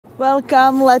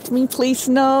Welcome. Let me please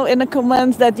know in the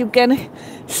comments that you can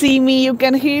see me, you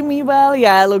can hear me well.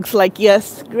 Yeah, looks like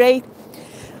yes. Great.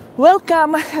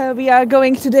 Welcome. We are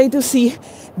going today to see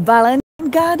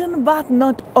Wallenstein Garden, but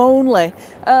not only.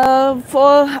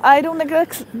 For I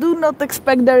do not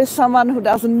expect there is someone who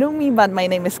doesn't know me, but my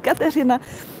name is Kateřina.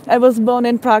 I was born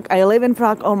in Prague. I live in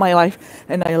Prague all my life,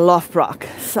 and I love Prague.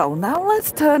 So now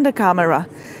let's turn the camera.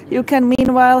 You can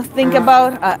meanwhile think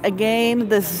about again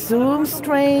the zoom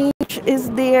strange is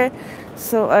there.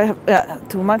 So I have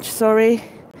too much. Sorry,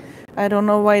 I don't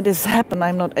know why this happened.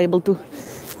 I'm not able to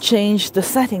change the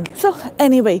setting. So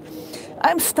anyway,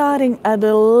 I'm starting at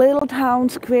the little town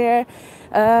square.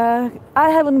 I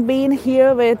haven't been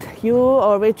here with you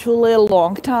or with you a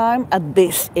long time at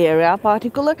this area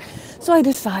particular, so I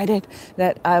decided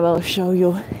that I will show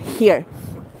you here.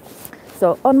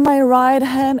 So on my right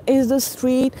hand is the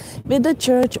street with the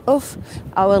church of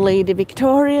Our Lady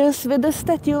Victorious with the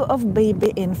statue of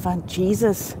baby infant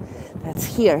Jesus. That's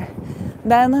here.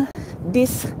 Then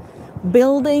this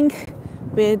building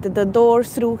with the door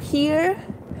through here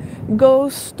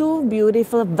goes to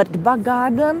beautiful PragueByKaty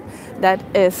Garden that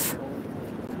is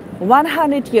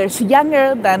 100 years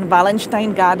younger than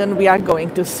Wallenstein Garden we are going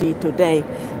to see today.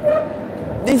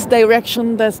 This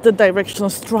direction, that's the direction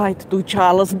straight to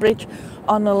Charles Bridge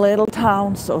on a little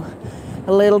town. So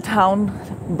a little town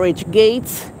bridge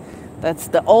gates. That's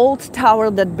the old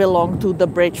tower that belonged to the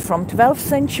bridge from 12th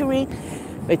century,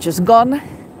 which is gone.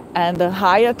 And the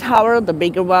higher tower, the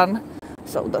bigger one,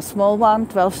 so the small one,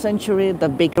 12th century, the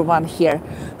bigger one here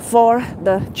for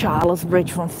the Charles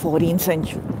Bridge from 14th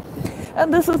century.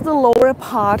 And this is the lower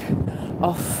part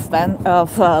of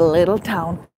a little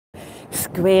town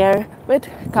square with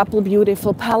a couple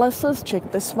beautiful palaces.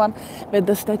 Check this one with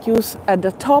the statues at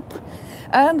the top.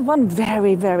 And one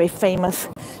very, very famous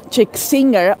Czech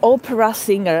singer, opera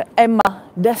singer, Emma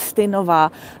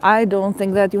Destinová. I don't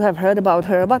think that you have heard about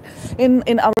her, but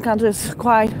in our country it's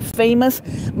quite famous.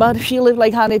 But she lived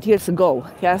like 100 years ago.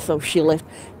 Yeah, so she lived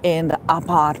in the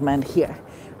apartment here.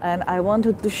 And I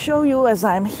wanted to show you as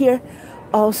I'm here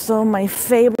also my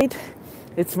favorite.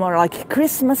 It's more like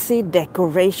Christmassy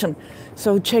decoration.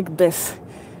 So check this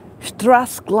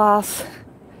Strass glass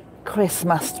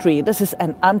Christmas tree. This is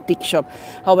an antique shop.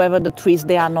 However, the trees,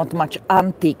 they are not much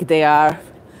antique. They are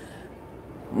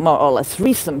more or less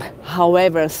recent.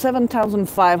 However,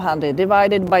 7,500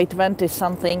 divided by 20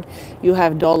 something, you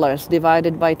have dollars.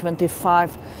 Divided by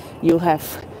 25, you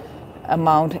have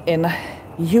amount in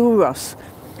euros.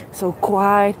 So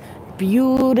quite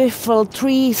beautiful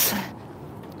trees.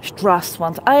 Strass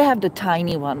ones. I have the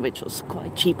tiny one, which was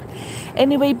quite cheap.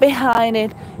 Anyway, behind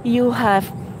it, you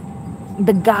have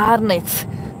the garnets,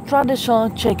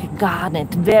 traditional Czech garnet,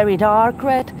 very dark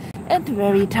red and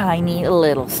very tiny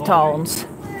little stones.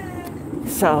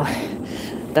 So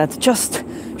that's just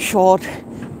short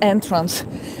entrance.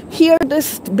 Here,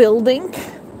 this building,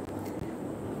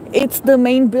 it's the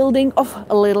main building of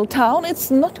a little town.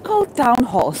 It's not called town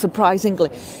hall,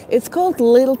 surprisingly. It's called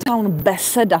Little Town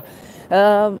Beseda.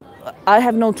 I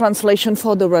have no translation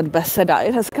for the word beseda.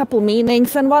 It has a couple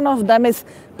meanings, and one of them is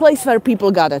place where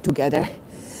people gather together.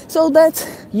 So that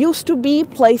used to be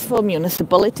place for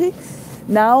municipality.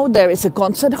 Now there is a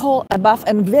concert hall above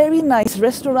and very nice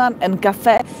restaurant and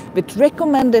cafe with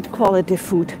recommended quality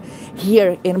food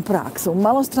here in Prague. So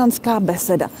Malostranská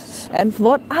beseda. And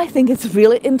what I think is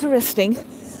really interesting,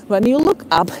 when you look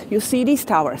up, you see these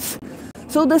towers.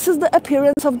 So this is the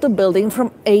appearance of the building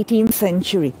from 18th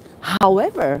century.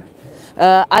 However,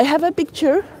 I have a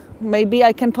picture, maybe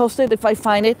I can post it if I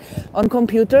find it on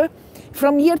computer,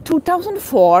 from year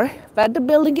 2004, where the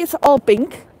building is all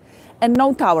pink and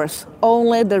no towers,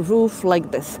 only the roof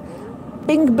like this.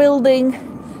 Pink building,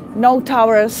 no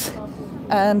towers,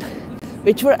 and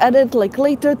which were added like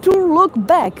later to look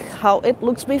back how it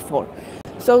looks before.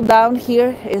 So down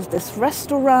here is this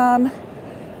restaurant,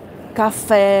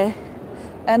 cafe,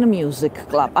 and music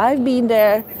club. I've been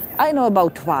there, I know,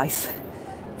 about twice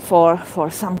for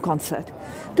some concert.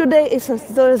 Today is a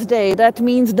Thursday. That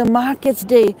means the markets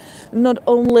day, not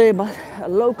only but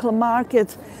local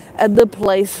markets at the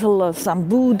place, some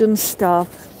wooden stuff,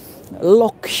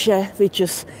 lokše, which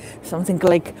is something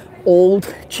like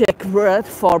old Czech word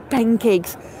for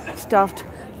pancakes stuffed.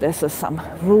 There's some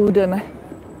wooden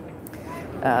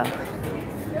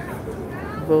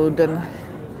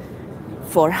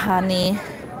for honey.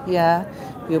 Yeah,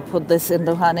 you put this in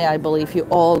the honey. I believe you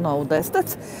all know this.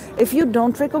 That's, if you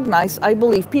don't recognize, I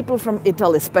believe people from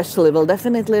Italy especially will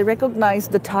definitely recognize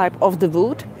the type of the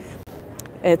wood.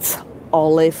 It's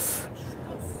olive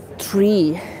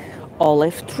tree,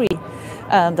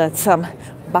 and that's some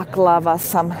baklava,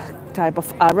 some type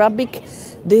of Arabic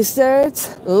desserts,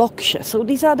 lokše. So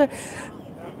these are the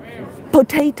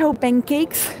potato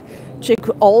pancakes,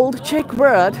 old Czech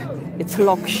word, it's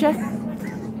lokše,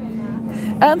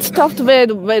 and stuffed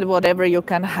with whatever you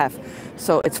can have.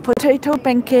 So it's potato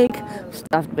pancake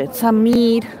stuffed with some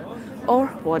meat or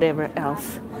whatever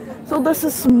else. So this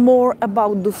is more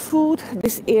about the food,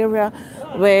 this area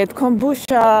with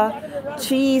kombucha,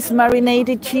 cheese,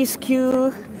 marinated cheese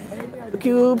cubes,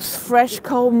 fresh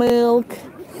cow milk,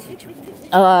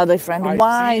 different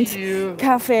wines,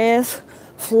 cafes,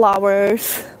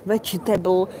 flowers,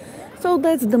 vegetable. So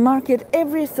that's the market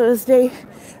every Thursday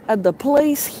at the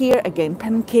place here. Again,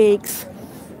 pancakes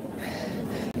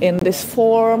in this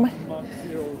form.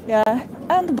 Yeah,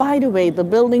 and by the way, the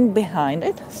building behind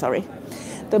it,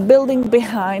 the building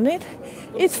behind it,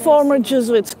 it's former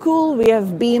Jesuit school. We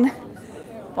have been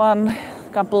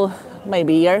couple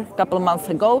months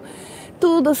ago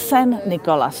to the St.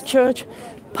 Nicholas Church.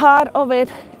 Part of it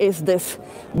is this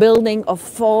building of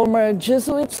former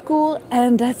Jesuit school,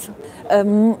 and that's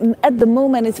at the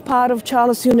moment it's part of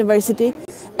Charles University,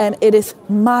 and it is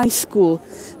my school.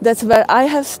 That's where I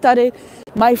have studied.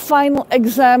 My final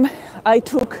exam I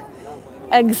took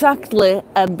exactly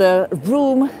at the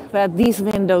room where these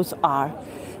windows are.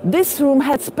 This room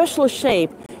had special shape.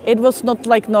 It was not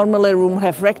like normally a room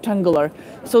have rectangular.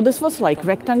 So this was like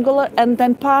rectangular and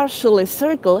then partially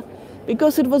circle,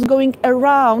 because it was going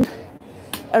around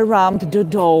the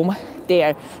dome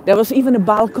there. There was even a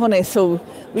balcony, so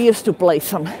we used to play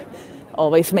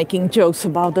always making jokes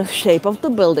about the shape of the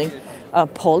building.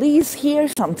 Police here,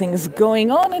 something is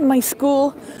going on in my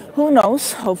school. Who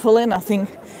knows? Hopefully nothing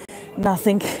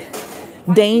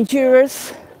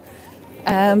dangerous.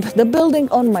 And the building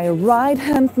on my right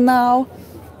hand now,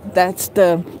 that's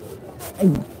the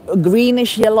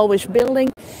greenish yellowish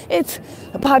building. It's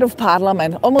a part of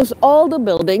Parliament. Almost all the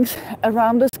buildings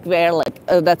around the square, like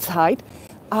that side,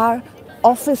 are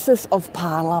offices of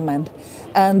Parliament.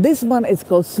 And this one is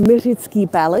called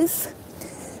Smířický Palace.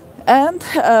 And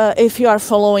if you are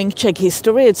following Czech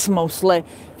history, it's mostly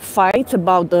fights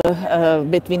about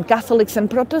between Catholics and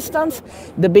Protestants.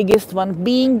 The biggest one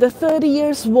being the 30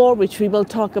 Years' War, which we will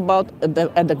talk about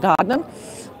at the garden.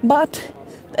 But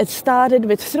it started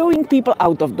with throwing people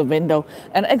out of the window.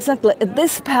 And exactly at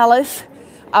this palace,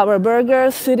 our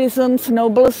burghers, citizens,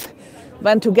 nobles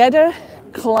went together,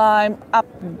 climb up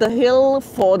the hill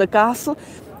for the castle,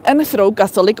 and throw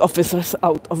Catholic officers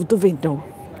out of the window.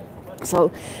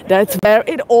 So that's where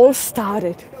it all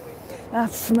started.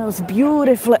 That smells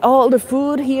beautifully, all the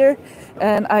food here.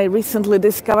 And I recently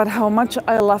discovered how much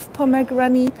I love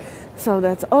pomegranate. So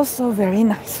that's also very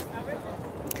nice.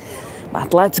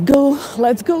 But let's go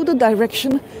the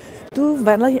direction to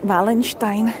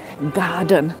Wallenstein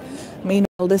Garden.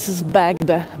 Meanwhile, this is back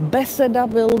the Beseda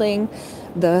building,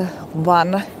 the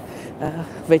one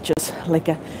which is like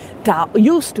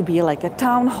used to be like a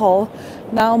town hall,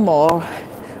 now more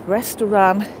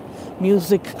restaurant,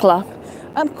 music club,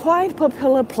 and quite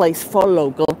popular place for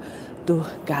local to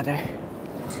gather.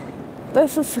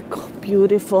 This is a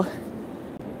beautiful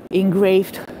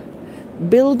engraved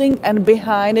building, and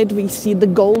behind it we see the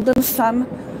golden sun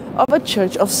of a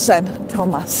church of St.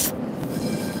 Thomas.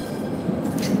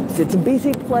 It's a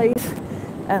busy place,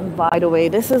 and by the way,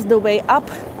 this is the way up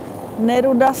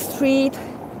Neruda Street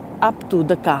up to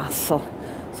the castle.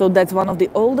 So that's one of the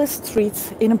oldest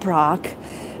streets in Prague,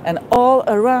 and all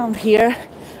around here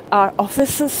are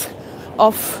offices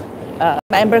of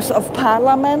members of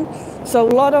Parliament. So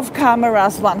a lot of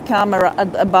cameras, one camera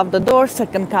above the door,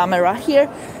 second camera here.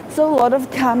 So a lot of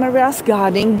cameras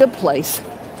guarding the place.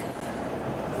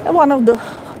 And one of the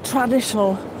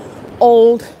traditional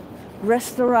old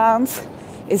restaurants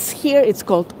is here. It's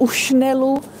called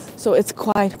Ushnelu. So it's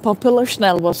quite popular.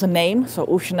 Schnell was a name, so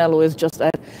Ushnelu is just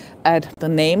add the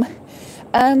name.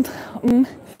 And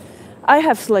I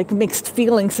have like mixed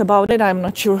feelings about it. I'm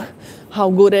not sure how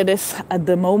good it is at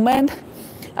the moment.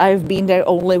 I've been there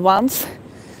only once,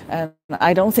 and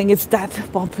I don't think it's that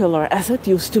popular as it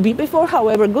used to be before.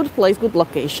 However, good place, good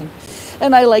location.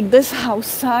 And I like this house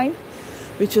sign,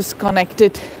 which is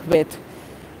connected with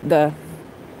the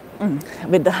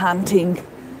hunting.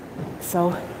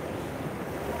 So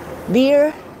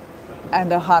deer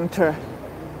and a hunter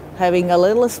having a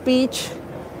little speech.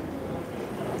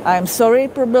 I'm sorry,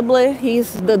 probably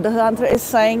the hunter is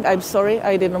saying, I'm sorry,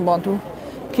 I didn't want to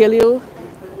kill you,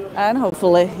 and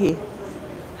hopefully he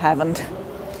haven't.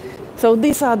 So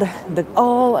these are the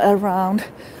all around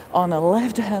on the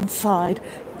left hand side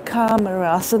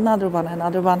cameras, another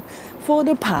one for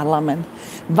the Parliament.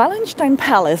 Wallenstein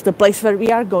Palace, the place where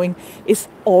we are going, is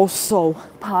also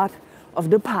part of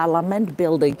the Parliament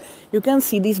building. You can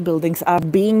see these buildings are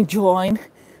being joined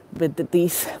with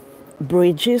these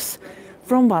bridges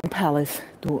from one palace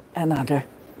to another.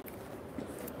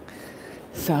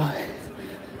 So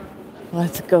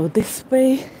let's go this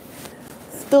way.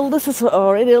 Still, this is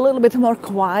already a little bit more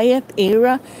quiet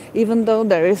era, even though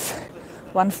there is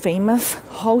one famous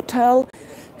hotel,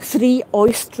 Three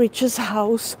Ostriches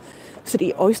House,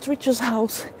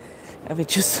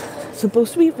 which is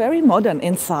supposed to be very modern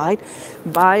inside,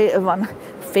 by one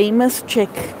famous Czech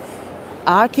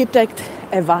architect,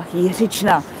 Eva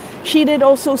Jiřičná. She did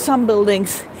also some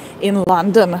buildings in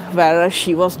London, where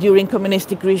she was during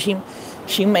communistic regime.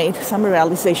 She made some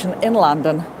realization in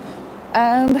London.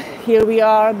 And here we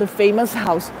are, the famous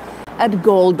house at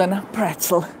Golden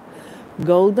Pretzel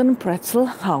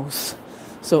House.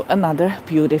 So another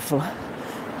beautiful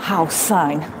house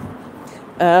sign.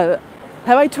 Have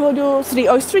I told you Three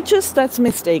Ostriches? That's a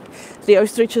mistake. Three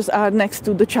Ostriches are next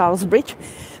to the Charles Bridge.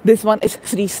 This one is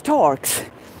Three Storks.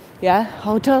 Yeah,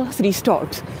 Hotel Three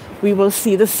Storks. We will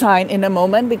see the sign in a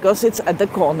moment because it's at the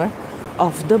corner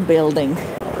of the building.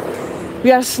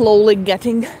 We are slowly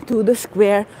getting to the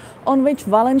square on which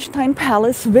Wallenstein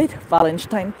Palace with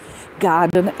Wallenstein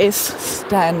Garden is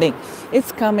standing.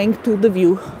 It's coming to the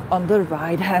view on the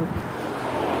right hand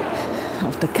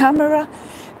of the camera,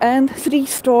 and Three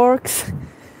Storks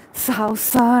house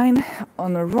sign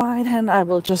on the right hand. I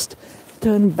will just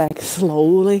turn back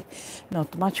slowly,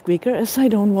 not much quicker, as I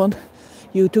don't want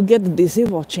you to get dizzy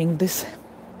watching this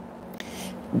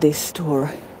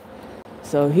tour.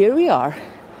 So here we are,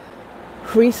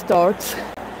 Three Storks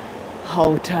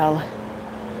Hotel.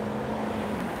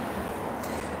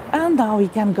 And now we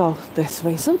can go this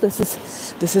way. So this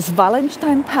is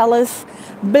Wallenstein Palace,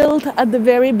 built at the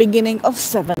very beginning of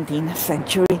 17th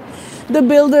century. The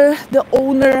builder, the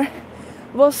owner,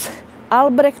 was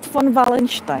Albrecht von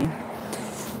Wallenstein.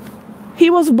 He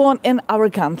was born in our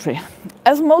country.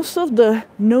 As most of the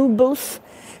nobles,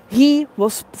 he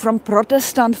was from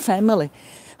Protestant family.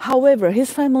 However, his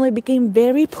family became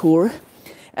very poor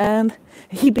and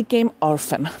he became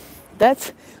orphan.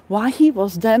 That's why he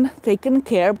was then taken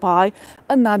care by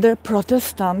another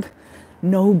Protestant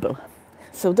noble.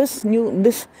 So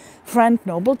this friend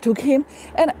noble took him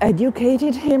and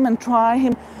educated him and tried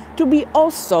him to be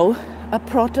also a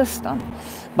Protestant.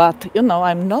 But you know,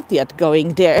 I'm not yet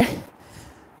going there.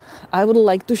 I would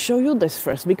like to show you this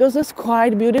first because it's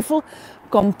quite beautiful,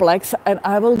 complex, and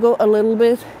I will go a little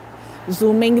bit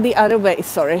zooming the other way.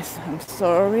 Sorry, I'm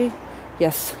sorry.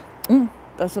 Yes,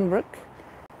 doesn't work.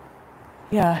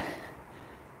 Yeah.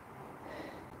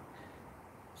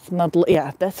 It's not,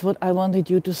 yeah, that's what I wanted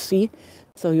you to see.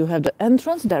 So you have the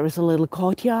entrance, there is a little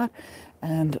courtyard,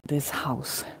 and this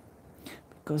house,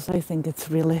 because I think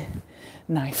it's really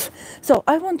nice. So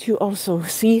I want you also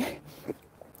see,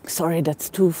 sorry, that's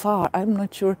too far. I'm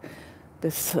not sure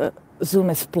this Zoom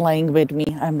is playing with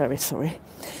me. I'm very sorry.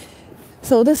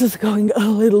 So this is going a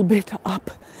little bit up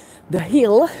the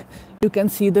hill. You can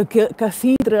see the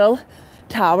cathedral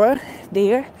tower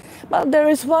there, but there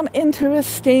is one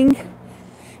interesting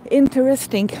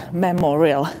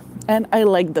memorial, and I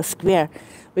like the square,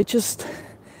 which is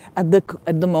at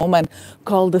the moment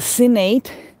called the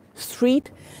Senate Street,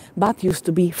 but used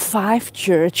to be Five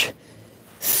Church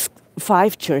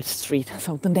Street.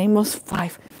 So the name was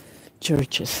Five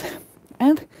Churches,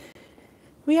 and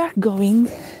we are going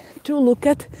to look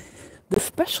at the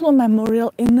special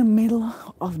memorial in the middle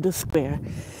of the square.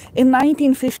 In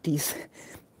 1950s,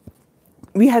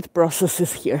 we had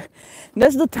processes here.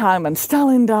 That's the time when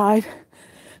Stalin died,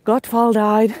 Gottwald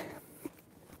died.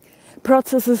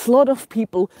 Processes, a lot of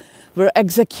people were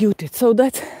executed. So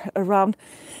that around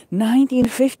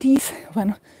 1950s,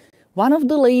 when one of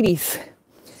the ladies,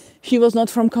 she was not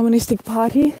from Communistic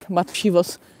Party, but she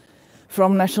was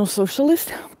from National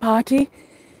Socialist Party,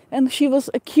 and she was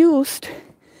accused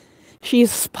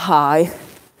she's a spy,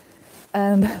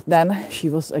 and then she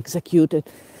was executed.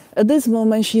 At this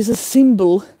moment, she's a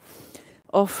symbol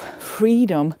of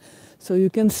freedom. So you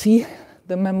can see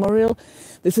the memorial.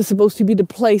 This is supposed to be the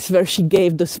place where she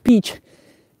gave the speech,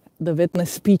 the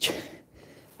witness speech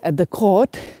at the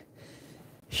court.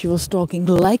 She was talking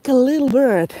like a little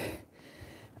bird,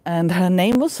 and her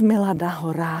name was Milada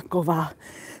Horáková.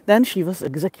 Then she was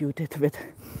executed with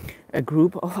a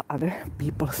group of other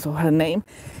people. So her name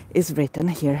is written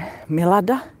here,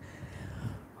 Milada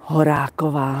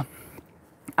Horáková.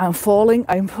 I'm falling.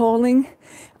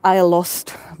 I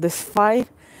lost this fight.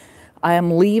 I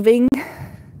am leaving.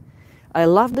 I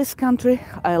love this country.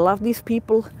 I love these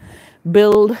people.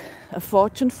 Build a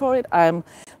fortune for it. I'm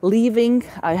leaving.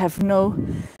 I have no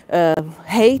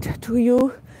hate to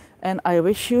you, and I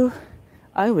wish you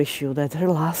I wish you that her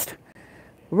last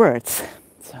words.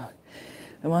 So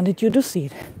I wanted you to see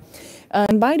it.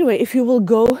 And by the way, if you will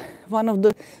go, one of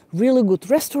the really good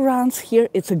restaurants here,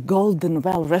 it's a Golden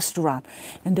Well restaurant.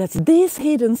 And that's this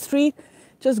hidden street.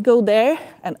 Just go there,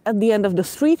 and at the end of the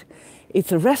street,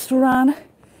 it's a restaurant.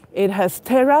 It has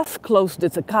terrace, close,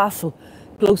 it's a castle,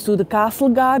 close to the castle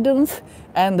gardens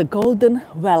and the Golden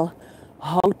Well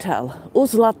Hotel, u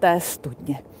Zlaté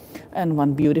studně. And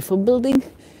one beautiful building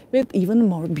with even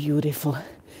more beautiful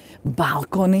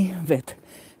balcony with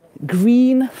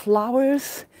green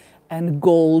flowers and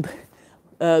gold,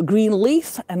 green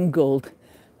leaves and gold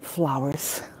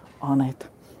flowers on it.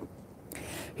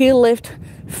 He lived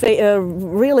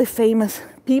really famous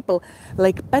people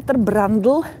like Petr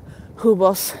Brandl, who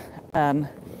was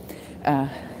a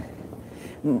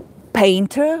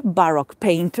painter, Baroque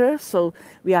painter. So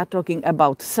we are talking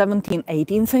about 17th,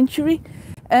 18th century.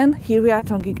 And here we are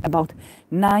talking about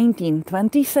 19th,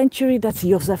 20th century. That's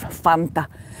Josef Fanta.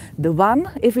 The one,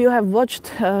 if you have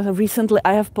watched recently,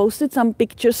 I have posted some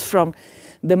pictures from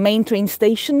the main train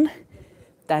station.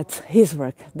 That's his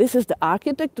work. This is the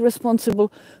architect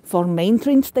responsible for main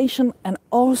train station and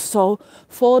also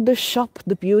for the shop,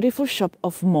 the beautiful shop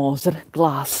of Moser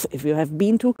glass, if you have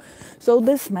been to. So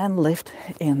this man lived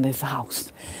in this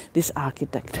house, this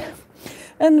architect.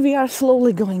 And we are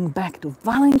slowly going back to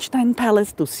Wallenstein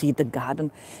Palace to see the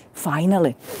garden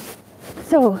finally.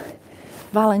 So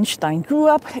Wallenstein grew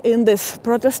up in this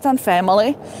Protestant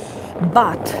family,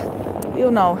 but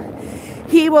you know,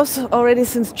 he was already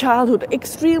since childhood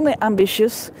extremely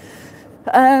ambitious,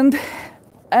 and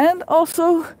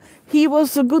also he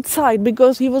was a good side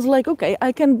because he was like, okay,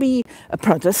 I can be a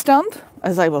Protestant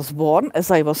as I was born,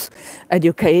 as I was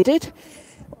educated,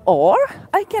 or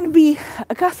I can be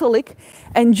a Catholic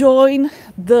and join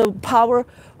the power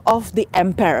of the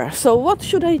emperor. So what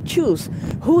should I choose?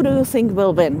 Who do you think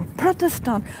will win,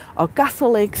 Protestant or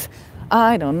Catholics?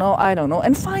 I don't know.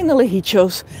 And finally he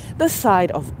chose the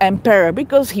side of emperor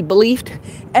because he believed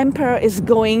emperor is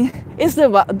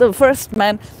the first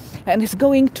man and is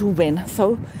going to win.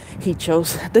 So he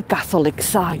chose the Catholic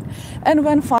side. And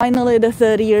when finally the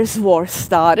 30 Years' War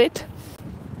started,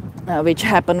 which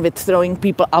happened with throwing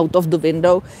people out of the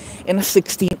window in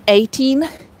 1618,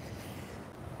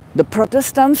 the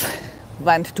Protestants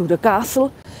went to the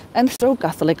castle and threw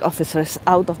Catholic officers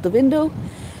out of the window.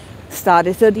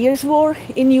 Started 30 Years' War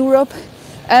in Europe,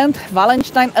 and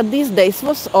Wallenstein at these days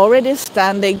was already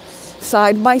standing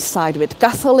side by side with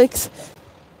Catholics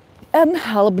and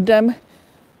helped them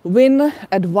win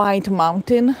at White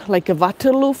Mountain, like a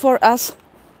Waterloo for us.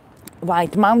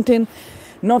 White Mountain,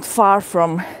 not far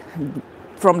from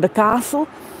the castle,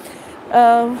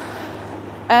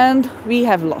 and we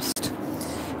have lost,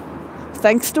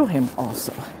 thanks to him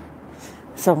also.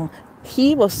 So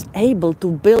he was able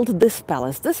to build this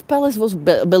palace. This palace was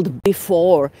built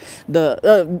before during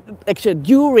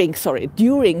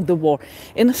the war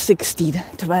in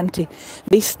 1620.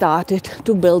 They started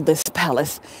to build this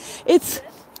palace.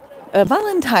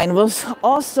 Valentine was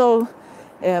also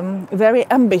very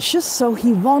ambitious, so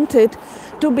he wanted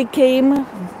to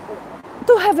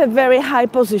have a very high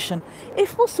position.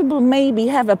 If possible, maybe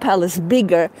have a palace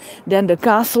bigger than the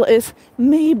castle is,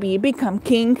 maybe become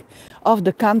king of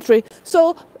the country.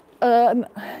 So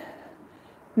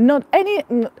not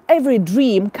every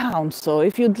dream counts. So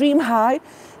if you dream high,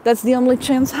 that's the only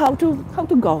chance how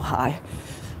to go high.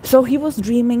 So he was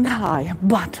dreaming high,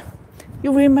 but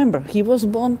you remember he was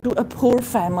born to a poor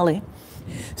family.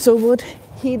 So what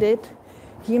he did,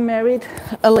 he married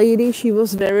a lady. She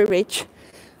was very rich.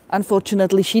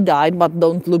 Unfortunately, she died, but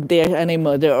don't look there, any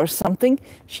murder or something.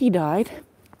 She died,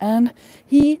 and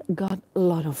he got a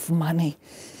lot of money.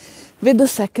 With the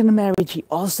second marriage, he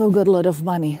also got a lot of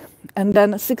money. And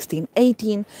then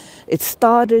 1618, it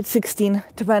started,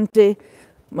 1620,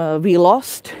 we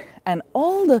lost. And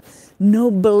all the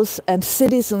nobles and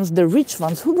citizens, the rich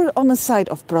ones who were on the side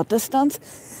of Protestants,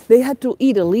 they had to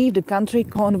either leave the country,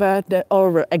 convert,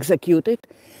 or were executed.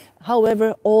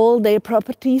 However, all their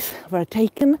properties were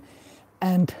taken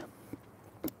and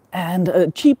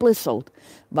cheaply sold.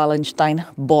 Wallenstein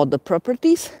bought the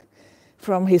properties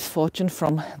from his fortune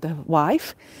from the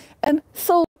wife and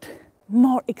sold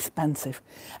more expensive.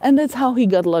 And that's how he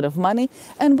got a lot of money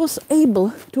and was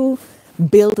able to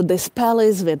build this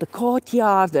palace with the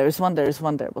courtyard. There was one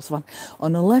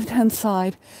on the left-hand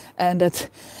side, and that's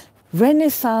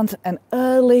Renaissance and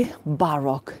early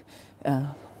Baroque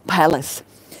palace.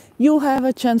 You have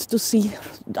a chance to see,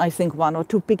 I think, 1 or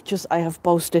 2 pictures I have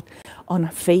posted on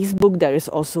Facebook. There is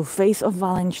also face of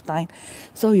Wallenstein,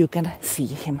 so you can see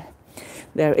him.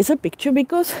 There is a picture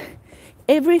because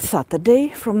every Saturday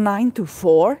from 9 to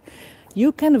 4,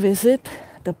 you can visit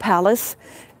the palace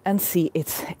and see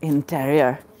its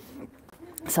interior.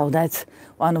 So that's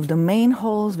one of the main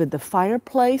halls with the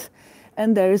fireplace,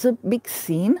 and there is a big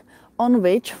scene on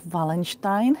which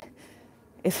Wallenstein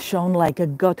is shown like a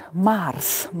god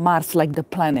Mars, Mars like the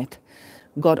planet,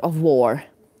 god of war.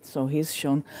 So he's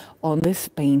shown on this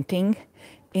painting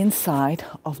inside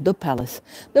of the palace.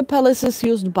 The palace is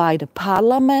used by the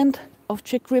parliament of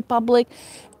Czech Republic,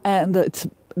 and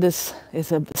this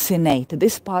is a Senate.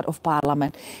 This part of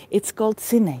parliament, it's called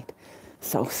Senate.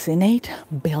 So Senate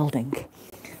building.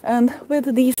 And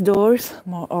with these doors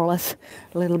more or less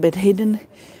a little bit hidden,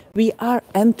 we are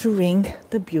entering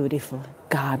the beautiful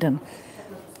garden.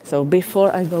 So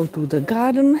before I go to the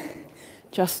garden,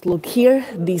 just look here.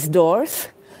 These doors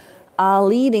are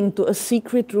leading to a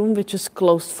secret room which is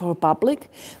closed for public.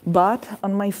 But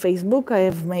on my Facebook, I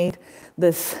have made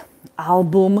this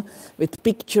album with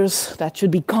pictures that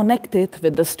should be connected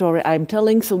with the story I'm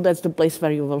telling. So that's the place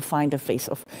where you will find the face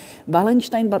of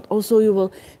Wallenstein, but also you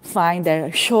will find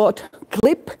a short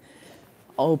clip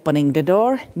opening the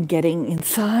door, getting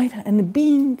inside, and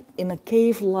being in a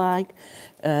cave-like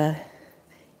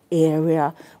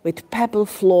area with pebble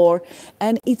floor,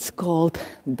 and it's called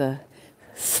the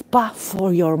spa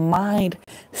for your mind,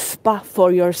 spa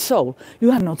for your soul.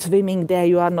 You are not swimming there,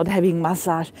 you are not having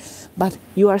massage, but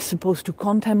you are supposed to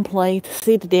contemplate,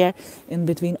 sit there in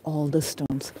between all the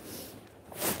stones.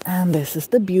 And this is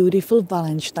the beautiful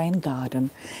Wallenstein Garden.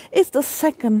 It's the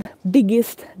second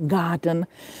biggest garden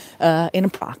in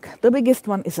Prague. The biggest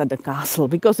one is at the castle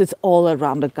because it's all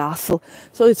around the castle,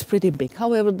 so it's pretty big.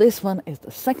 However, this one is the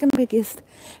second biggest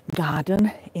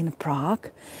garden in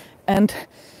Prague, and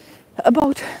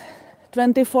about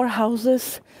 24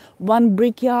 houses, one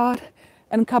brickyard,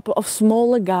 and a couple of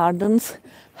smaller gardens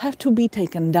have to be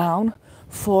taken down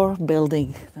for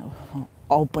building,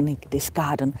 opening this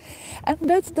garden. And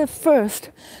that's the first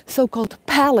so-called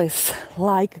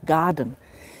palace-like garden.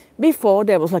 Before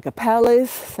there was like a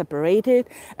palace separated,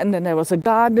 and then there was a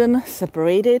garden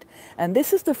separated, and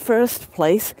this is the first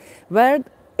place where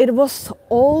it was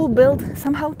all built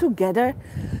somehow together,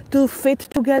 to fit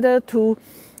together, to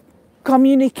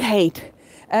communicate.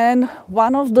 And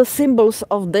one of the symbols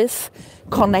of this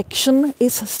connection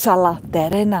is Sala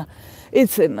Terena.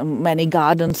 It's in many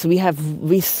gardens. We have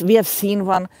seen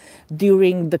one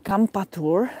during the Kampa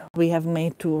tour. We have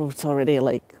made tours already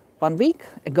like 1 week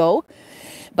ago.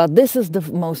 But this is the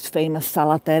most famous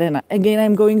Sala Terena. Again,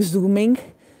 I'm going zooming,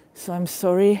 so I'm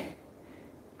sorry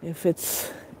if it's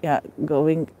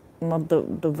going not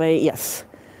the way. Yes.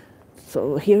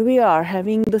 So here we are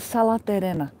having the Sala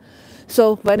Terena.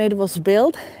 So when it was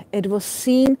built, it was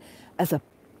seen as a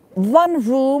one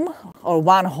room or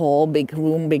one hall, big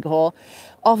room, big hall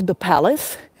of the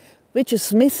palace, which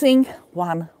is missing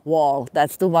one wall.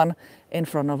 That's the one in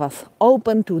front of us,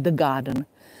 open to the garden.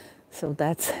 So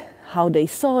that's how they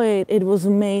saw it. It was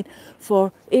made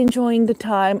for enjoying the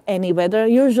time, any weather.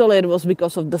 Usually it was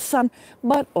because of the sun,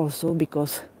 but also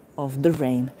because of the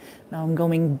rain. Now I'm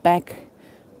going back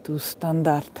to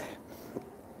standard.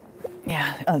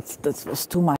 Yeah, this was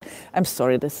too much. I'm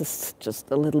sorry, this is just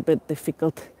a little bit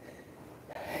difficult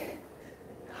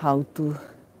how to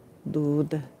do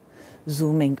the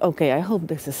zooming. Okay, I hope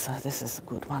this is a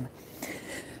good one.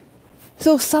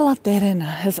 So Sala Terena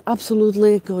has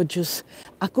absolutely gorgeous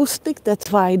acoustic.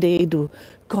 That's why they do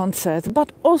concerts,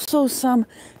 but also some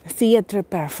theater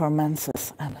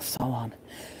performances and so on.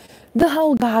 The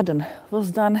whole garden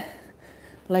was done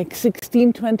like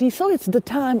 1620, so it's the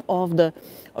time of the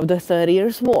 30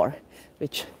 Years' War,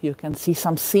 which you can see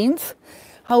some scenes.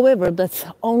 However, that's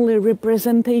only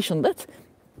representation.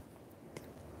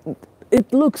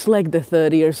 It looks like the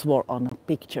 30 Years' War on a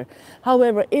picture.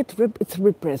 However, it's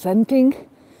representing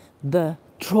the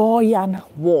Trojan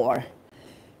War.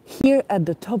 Here at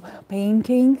the top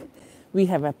painting, we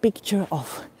have a picture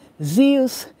of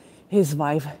Zeus, his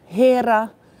wife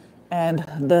Hera, and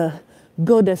the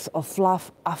goddess of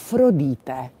love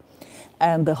Aphrodite.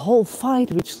 And the whole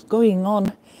fight which is going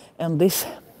on in this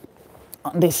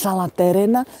Sala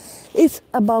Terena is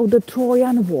about the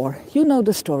Trojan War. You know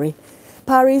the story.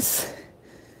 Paris,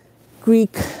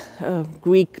 Greek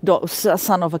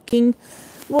son of a king,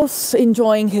 was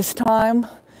enjoying his time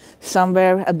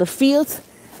somewhere at the field,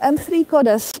 and 3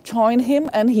 goddesses joined him,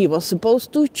 and he was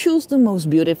supposed to choose the most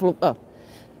beautiful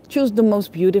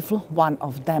one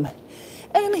of them.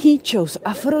 And he chose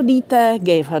Aphrodite,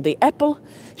 gave her the apple.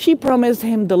 She promised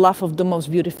him the love of the most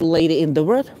beautiful lady in the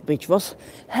world, which was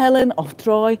Helen of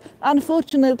Troy.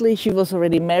 Unfortunately, she was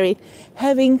already married,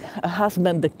 having a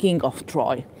husband, the king of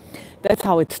Troy. That's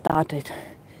how it started.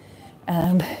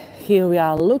 And here we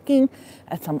are looking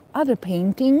at some other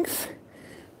paintings.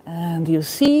 And you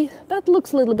see, that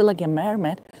looks a little bit like a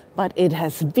mermaid, but it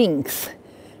has wings.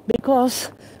 Because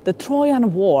the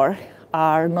Trojan War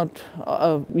are not,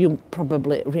 you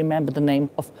probably remember the name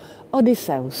of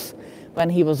Odysseus. When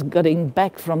he was getting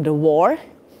back from the war,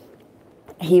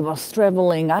 he was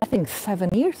traveling, I think,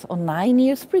 7 years or 9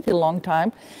 years, pretty long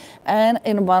time. And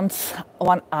in one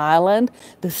island,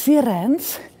 the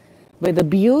sirens, with a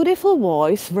beautiful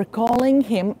voice, were calling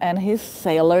him and his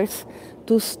sailors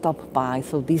to stop by.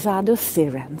 So these are the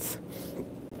sirens.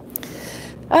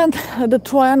 And the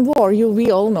Trojan War,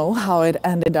 we all know how it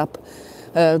ended up.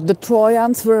 The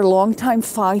Trojans were a long time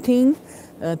fighting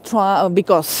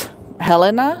because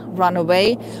Helena ran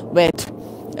away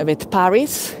with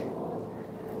Paris.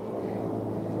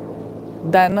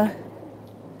 Then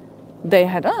they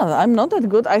had, I'm not that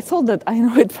good. I thought that I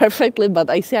know it perfectly, but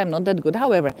I see I'm not that good.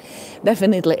 However,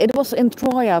 definitely it was in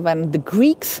Troya when the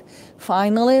Greeks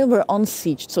finally were on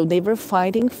siege. So they were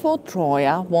fighting for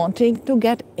Troya, wanting to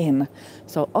get in.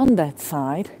 So on that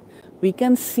side, we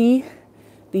can see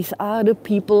these are the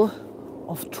people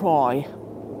of Troy.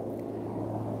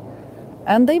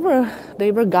 And they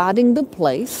were guarding the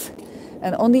place.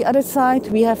 And on the other side,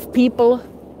 we have people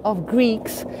of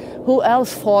Greeks. Who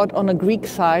else fought on the Greek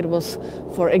side was,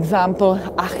 for example,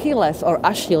 Achilles or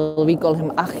Achille. We call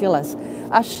him Achilles.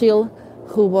 Achille,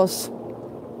 who was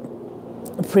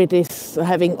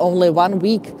having only one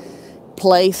weak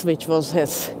place, which was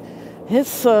his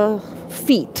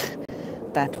feet.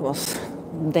 That was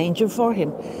danger for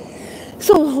him.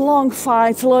 So long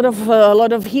fights, a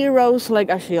lot of heroes like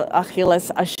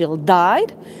Achilles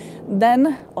died.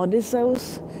 Then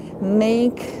Odysseus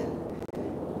make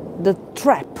the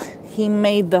trap. He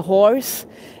made the horse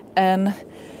and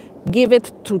gave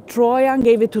it to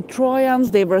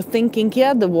Trojans. They were thinking,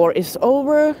 yeah, the war is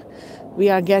over. We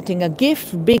are getting a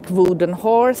gift, big wooden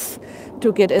horse.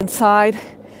 Took it inside,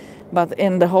 but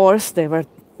in the horse there were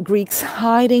Greeks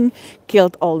hiding,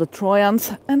 killed all the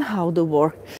Trojans, and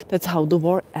that's how the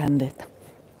war ended.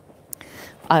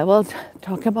 I will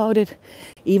talk about it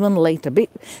even later. But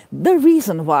the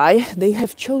reason why they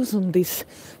have chosen this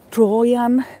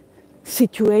Trojan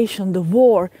situation, the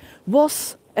war,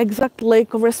 was exactly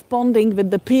corresponding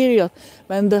with the period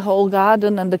when the whole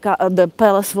garden and the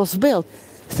palace was built.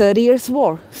 30 Years'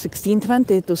 War, 1620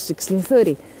 to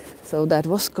 1630. So that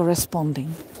was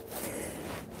corresponding.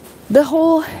 The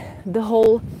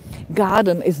whole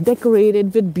garden is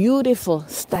decorated with beautiful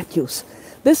statues.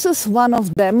 This is one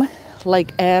of them,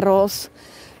 like Eros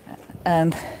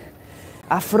and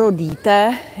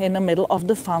Aphrodite in the middle of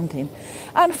the fountain.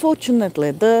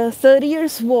 Unfortunately, the 30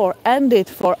 Years' War ended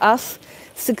for us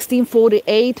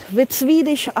 1648 with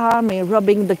Swedish army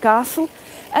robbing the castle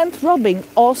and robbing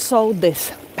also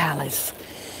this palace.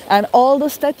 And all the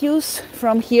statues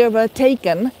from here were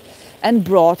taken and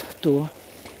brought to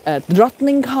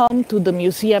Drottningholm, to the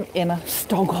museum in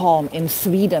Stockholm in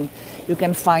Sweden. You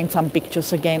can find some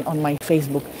pictures again on my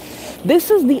Facebook. This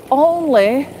is the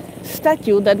only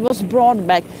statue that was brought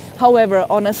back. However,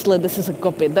 honestly, this is a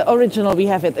copy. The original, we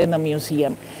have it in the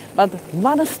museum. But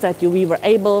one statue we were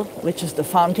able, which is the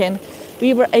fountain,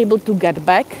 we were able to get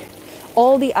back.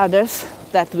 All the others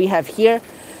that we have here,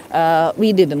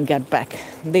 we didn't get back.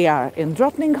 They are in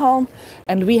Drottningholm,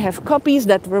 and we have copies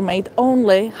that were made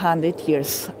only 100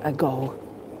 years ago.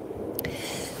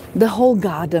 The whole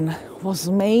garden was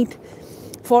made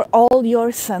for all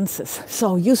your senses.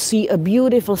 So you see a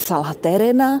beautiful Sala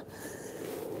Terrena.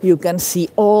 You can see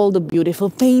all the beautiful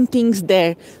paintings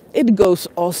there. It goes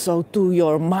also to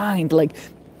your mind, like,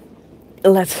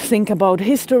 let's think about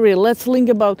history, let's think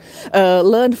about,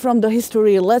 learn from the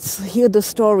history, let's hear the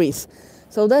stories.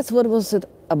 So that's what was it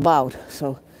about.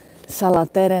 So Sala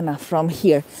Terrena from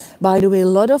here. By the way, a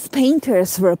lot of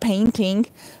painters were painting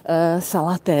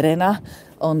Sala Terrena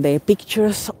on their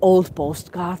pictures, old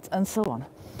postcards and so on.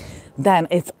 Then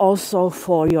it's also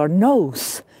for your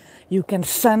nose. You can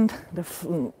scent the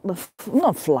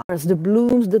flowers, the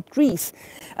blooms, the trees.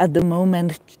 At the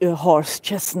moment, horse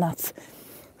chestnuts.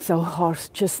 So horse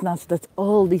chestnuts, that's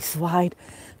all these white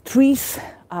trees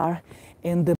are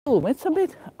in the bloom. It's a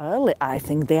bit early. I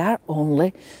think they are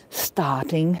only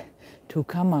starting to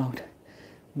come out.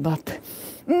 But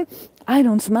I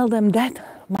don't smell them that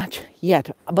much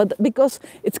yet. But because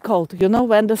it's cold, you know,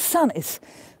 when the sun is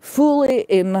fully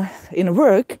in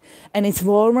work and it's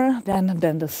warmer,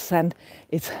 then the scent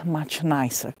is much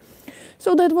nicer.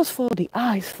 So that was for the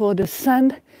eyes, for the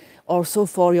scent, also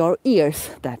for your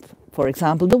ears. That, for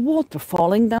example, the water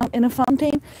falling down in a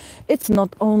fountain, it's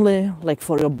not only like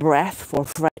for your breath, for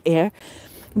fresh air,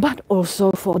 but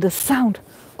also for the sound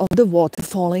of the water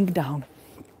falling down.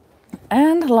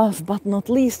 And last but not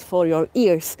least, for your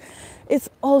ears, it's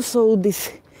also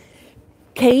this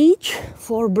cage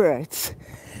for birds.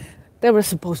 There were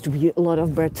supposed to be a lot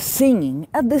of birds singing.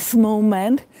 At this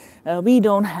moment, we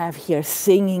don't have here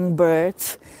singing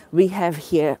birds. We have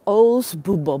here owls,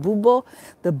 bubo bubo,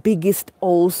 the biggest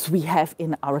owls we have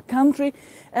in our country.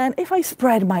 And if I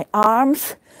spread my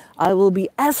arms, I will be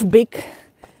as big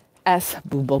as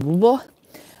bubo bubo.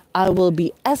 I will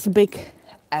be as big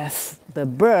as the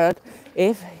bird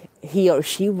if he or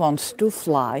she wants to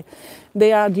fly.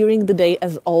 They are during the day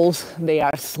as owls, they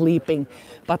are sleeping.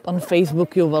 But on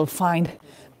Facebook you will find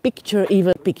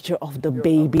even picture of the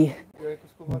baby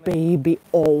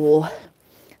owl.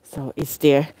 So it's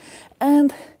there.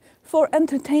 And for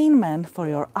entertainment, for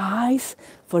your eyes,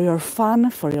 for your fun,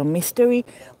 for your mystery,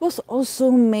 was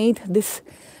also made this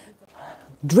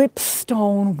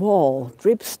dripstone wall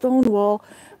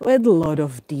with a lot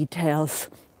of details.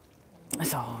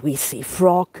 So we see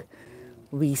frog,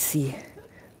 we see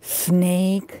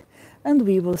snake, and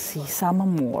we will see some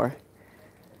more.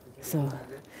 So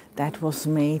that was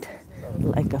made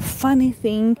like a funny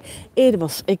thing. It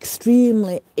was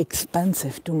extremely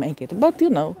expensive to make it. But you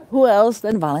know, who else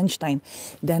than Wallenstein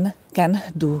then can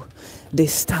do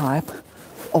this type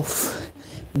of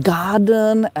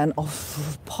garden and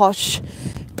of posh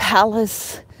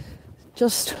palace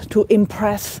just to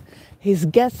impress his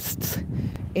guests,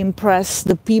 impress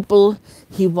the people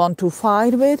he want to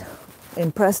fight with,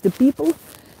 impress the people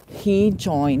he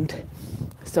joined.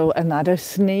 So another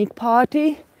snake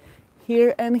party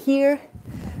here and here,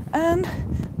 and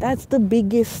that's the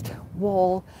biggest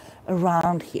wall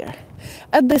around here.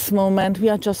 At this moment we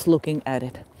are just looking at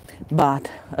it,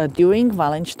 but during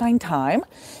Wallenstein time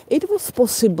it was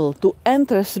possible to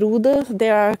enter through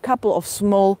there are a couple of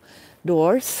small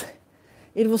doors.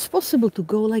 It was possible to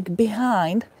go like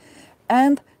behind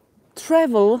and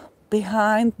travel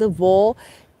behind the wall,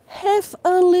 have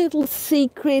a little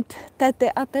secret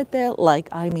tete-a-tete, like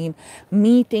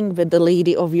meeting with the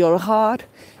lady of your heart.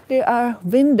 There are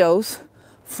windows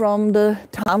from the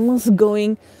tunnels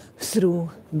going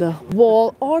through the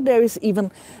wall, or there is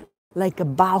even like a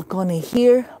balcony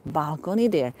here, balcony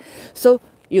there. So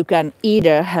you can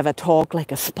either have a talk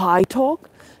like a spy talk,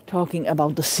 talking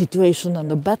about the situation on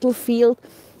the battlefield,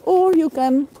 or you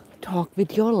can talk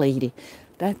with your lady.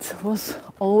 That was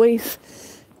always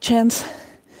chance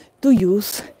to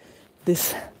use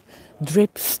this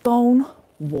dripstone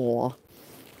wall.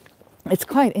 It's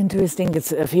quite interesting.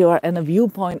 It's, if you are in a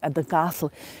viewpoint at the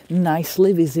castle,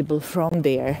 nicely visible from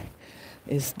there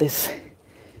is this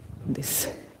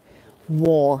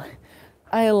wall.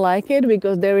 I like it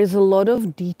because there is a lot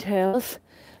of details,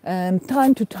 and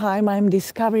time to time I'm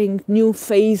discovering new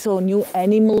face or new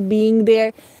animal being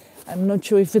there. I'm not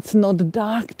sure if it's not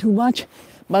dark too much,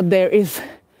 but there is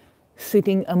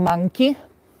sitting a monkey.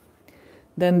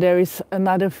 Then there is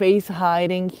another face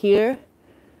hiding here.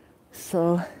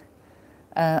 So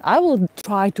I will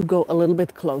try to go a little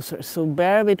bit closer. So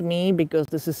bear with me, because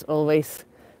this is always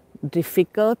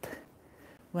difficult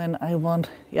when I want,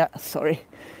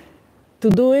 to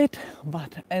do it.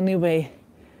 But anyway,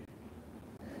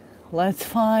 let's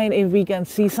find if we can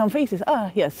see some faces.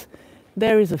 Ah, yes,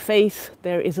 there is a face,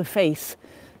 there is a face.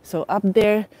 So up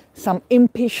there, some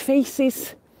impish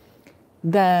faces.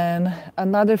 Then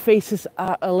another faces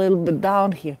are a little bit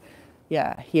down here.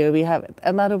 Yeah, here we have it.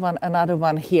 Another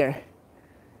one here.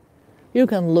 You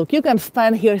can look, you can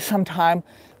spend here some time,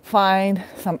 find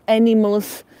some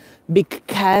animals, big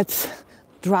cats,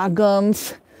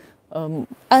 dragons,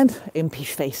 and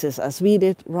impish faces as we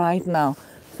did right now.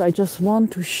 So I just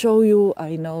want to show you,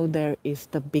 I know there is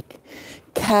the big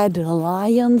cat, the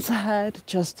lion's head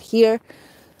just here.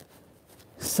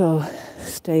 So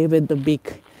stay with the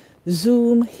big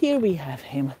zoom. Here we have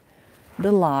him.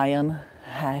 The lion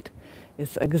head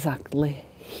is exactly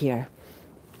here.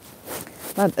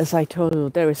 But as I told you,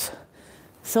 there is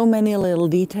so many little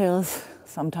details.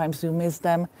 Sometimes you miss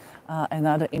them.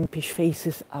 Another impish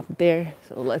faces up there.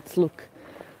 So let's look.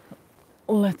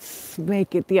 Let's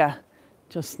make it,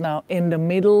 just now in the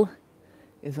middle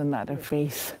is another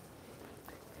face.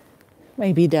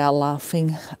 Maybe they are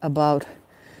laughing about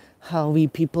how we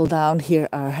people down here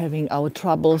are having our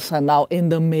troubles, and now in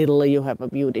the middle you have a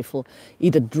beautiful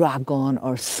either dragon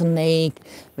or snake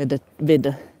with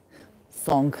the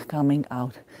song coming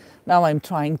out. Now I'm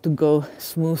trying to go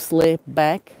smoothly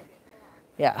back.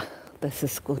 Yeah, this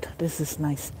is good. This is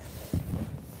nice.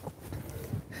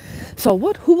 So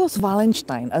who was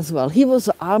Wallenstein as well? He was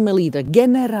an army leader,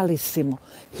 generalissimo.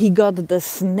 He got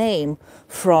this name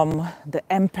from the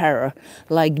emperor,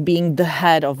 like being the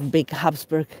head of big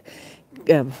Habsburg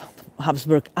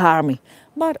Habsburg army,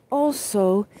 but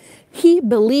also he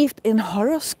believed in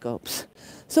horoscopes.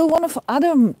 So one of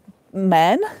other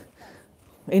men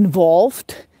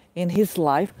involved in his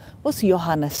life was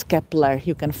Johannes Kepler.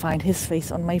 You can find his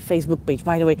face on my Facebook page.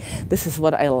 By the way, this is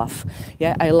what I love.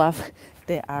 Yeah, I love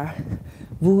there are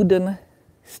wooden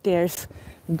stairs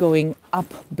going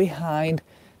up behind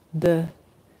the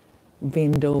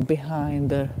window, behind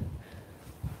the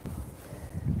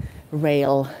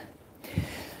rail.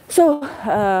 So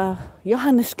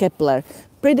Johannes Kepler,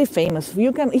 pretty famous.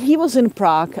 He was in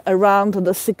Prague around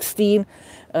the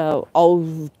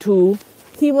 1602.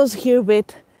 He was here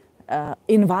with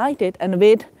invited and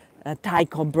with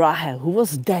Tycho Brahe, who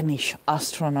was Danish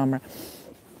astronomer.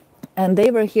 And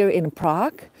they were here in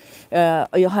Prague.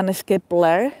 Johannes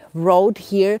Kepler wrote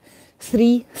here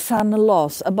 3 sun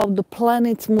laws about the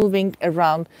planets moving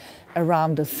around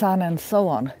the sun and so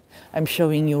on. I'm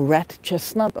showing you red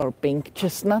chestnut or pink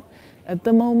chestnut at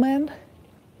the moment.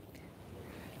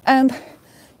 And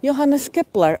Johannes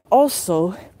Kepler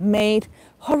also made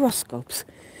horoscopes.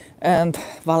 And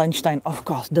Wallenstein, of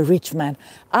course, the rich man,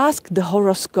 asked the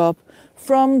horoscope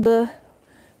from the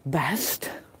best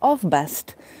of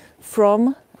best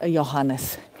from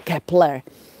Johannes Kepler.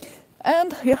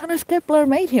 And Johannes Kepler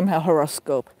made him a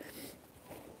horoscope.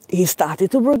 He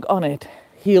started to work on it.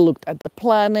 He looked at the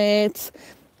planets,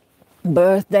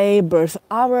 birthday, birth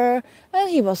hour, and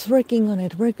he was working on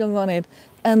it.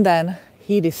 And then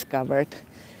he discovered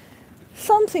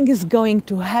something is going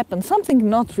to happen, something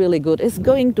not really good is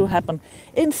going to happen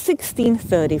in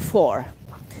 1634.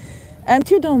 And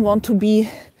you don't want to be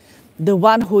the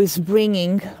one who is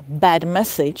bringing bad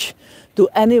message to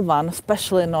anyone,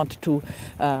 especially not to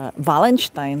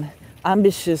Wallenstein,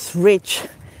 ambitious, rich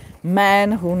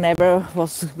man who never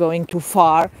was going too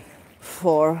far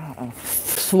for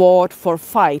sword, for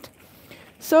fight.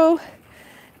 So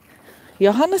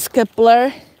Johannes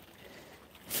Kepler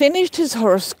finished his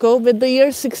horoscope with the year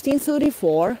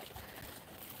 1634,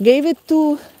 gave it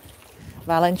to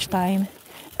Wallenstein,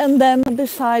 and then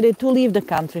decided to leave the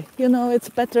country. You know, it's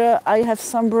better, I have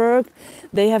some work.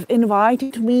 They have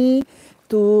invited me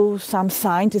to some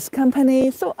scientist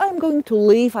company, so I'm going to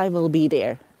leave, I will be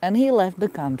there. And he left the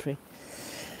country.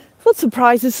 What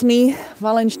surprises me,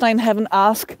 Wallenstein haven't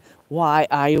asked, why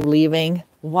are you leaving?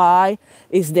 Why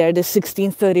is there the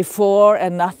 1634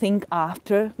 and nothing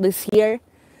after this year?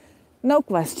 No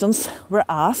questions were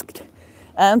asked,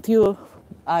 and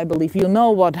I believe you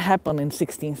know what happened in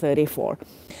 1634.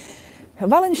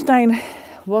 Wallenstein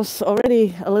was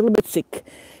already a little bit sick.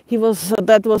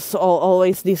 That was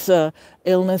always these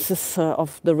illnesses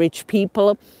of the rich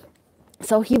people.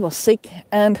 So he was sick,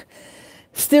 and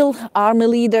still army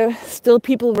leader, still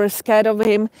people were scared of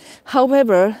him.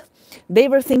 However, they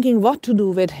were thinking what to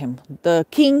do with him. The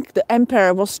king, the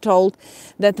emperor, was told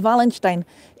that Wallenstein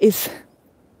is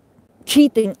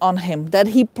cheating on him, that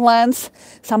he plans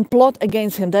some plot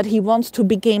against him, that he wants to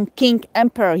become king,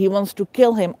 emperor, he wants to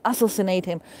kill him, assassinate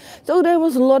him. So there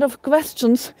was a lot of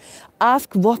questions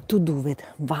asked what to do with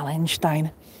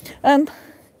Wallenstein. And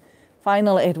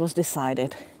finally it was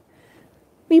decided.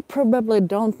 We probably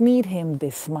don't need him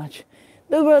this much.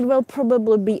 The world will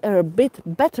probably be a bit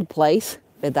better place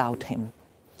without him.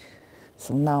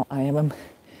 So now I am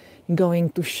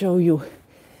going to show you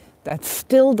that's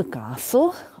still the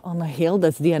castle on a hill.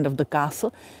 That's the end of the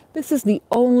castle. This is the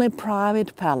only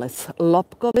private palace,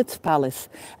 Lobkowitz Palace.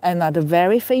 Another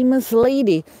very famous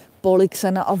lady,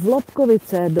 Polyxena of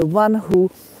Lobkowitz, the one who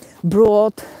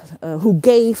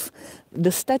gave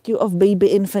the statue of baby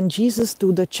infant Jesus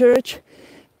to the church,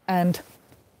 and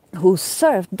who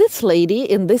served. This lady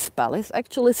in this palace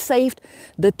actually saved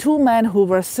the 2 men who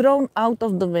were thrown out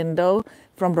of the window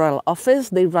from royal office.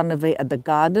 They ran away at the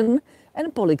garden,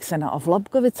 and Polyxena of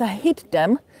Lobkowitz hid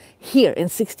them here in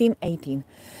 1618.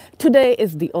 Today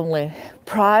is the only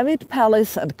private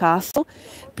palace and castle.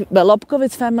 The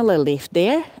Lobkowitz family lived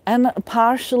there, and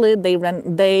partially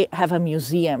they have a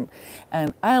museum.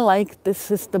 And I like,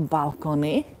 this is the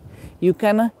balcony. You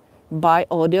can buy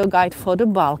audio guide for the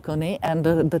balcony, and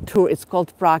the tour is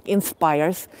called Prague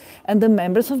Inspires, and the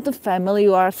members of the family,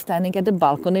 you are standing at the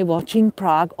balcony watching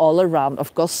Prague all around,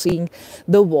 of course seeing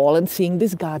the wall and seeing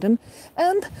this garden,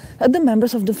 and the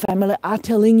members of the family are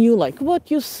telling you like what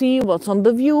you see, what's on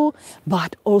the view,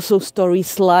 but also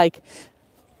stories like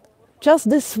just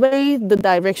this way, the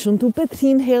direction to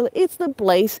Petrin Hill, it's the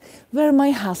place where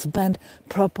my husband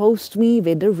proposed me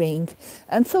with the ring,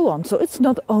 and so on. So it's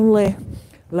not only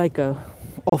like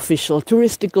official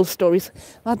touristical stories,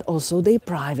 but also the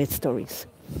private stories.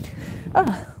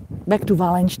 Back to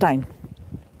Wallenstein.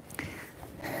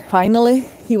 Finally,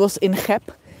 he was in Cheb,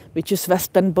 which is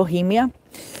Western Bohemia,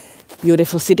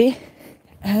 beautiful city,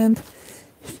 and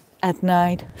at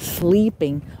night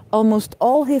sleeping. Almost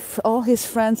all his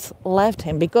friends left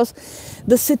him because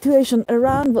the situation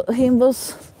around him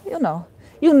was,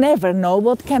 you never know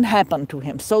what can happen to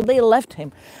him. So they left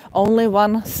him. Only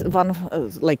one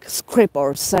like scrip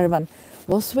or servant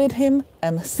was with him,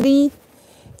 and 3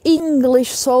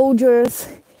 English soldiers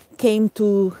came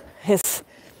to his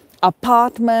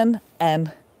apartment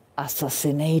and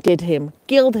assassinated him,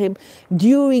 killed him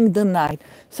during the night.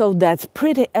 So that's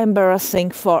pretty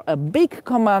embarrassing for a big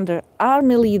commander,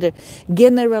 army leader,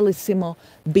 generalissimo,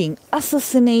 being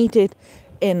assassinated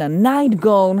in a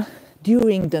nightgown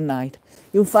during the night.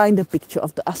 You'll find a picture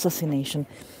of the assassination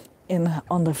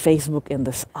on the Facebook in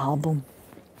this album.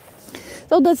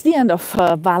 So that's the end of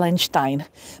Wallenstein.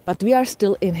 But we are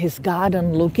still in his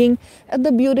garden looking at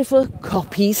the beautiful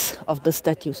copies of the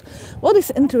statues. What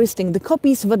is interesting, the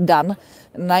copies were done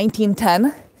in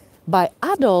 1910 by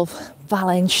Adolf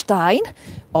Wallenstein,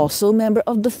 also member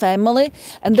of the family.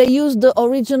 And they used the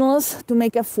originals to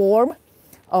make a form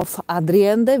of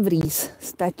Adrien de Vries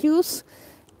statues.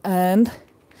 And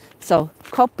so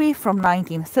copy from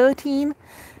 1913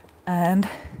 and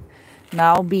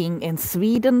now being in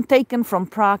Sweden, taken from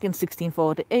Prague in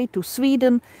 1648 to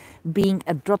Sweden, being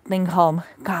at Drottningholm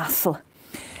Castle.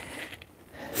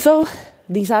 So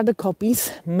these are the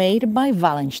copies made by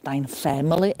Wallenstein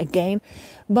family again,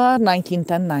 but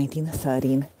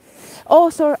 1910-1913.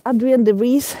 Author Adrien de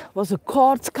Vries was a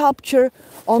court sculptor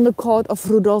on the court of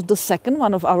Rudolf II,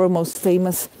 one of our most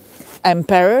famous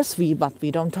emperors, but we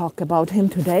don't talk about him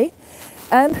today.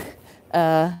 And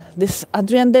this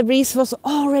Adrien de Vries was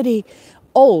already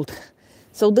old,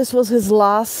 so this was his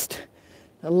last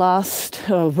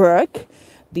work,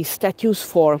 these statues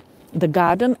for the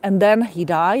garden, and then he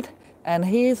died, and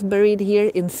he is buried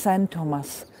here in St.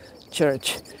 Thomas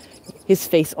Church. His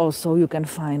face also, you can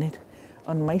find it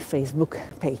on my Facebook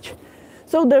page.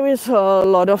 So there is a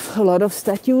lot of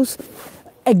statues,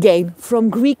 again from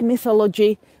Greek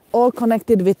mythology, all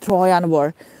connected with Trojan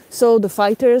War. So the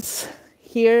fighters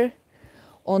here.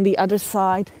 On the other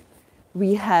side,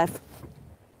 we have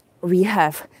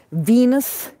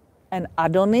Venus and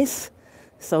Adonis.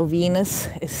 So Venus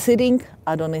is sitting,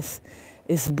 Adonis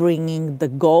is bringing the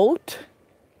goat.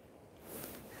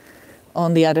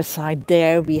 On the other side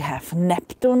there, we have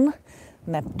Neptune,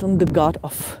 the god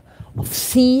of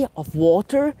sea, of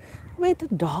water, with a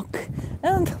dog.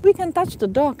 And we can touch the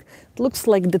dog. It looks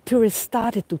like the tourists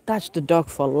started to touch the dog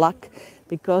for luck,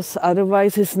 because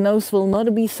otherwise his nose will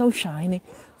not be so shiny.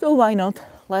 So why not?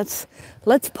 Let's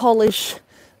polish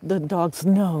the dog's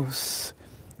nose.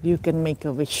 You can make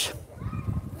a wish,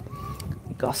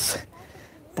 because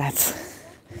that's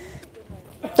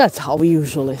how we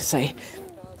usually say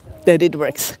that it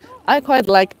works. I quite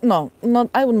like,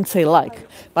 I wouldn't say like,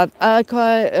 but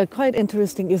quite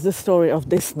interesting is the story of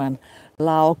this man,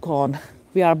 Laocoon.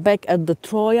 We are back at the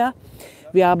Troja.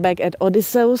 We are back at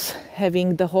Odysseus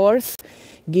having the horse,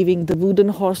 giving the wooden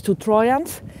horse to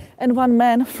Trojans. And one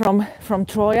man from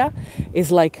Troja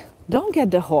is like, don't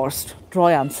get the horse,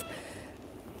 Trojans.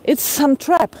 It's some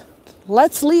trap.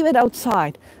 Let's leave it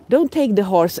outside. Don't take the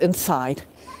horse inside.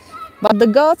 But the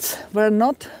gods were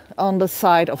not on the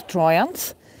side of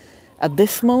Trojans at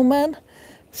this moment.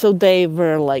 So they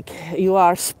were like, you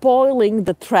are spoiling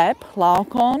the trap,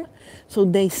 Laocoon. So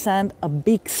they sent a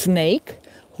big snake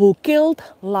who killed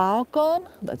Laocoon,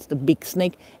 that's the big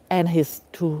snake, and his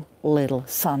 2 little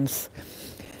sons.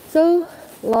 So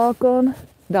Laocoon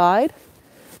died,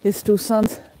 his 2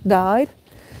 sons died.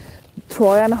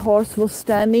 Trojan horse was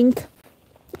standing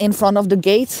in front of the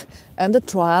gates, and the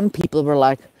Trojan people were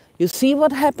like, you see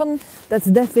what happened? That's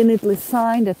definitely a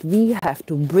sign that we have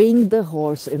to bring the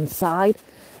horse inside.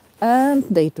 And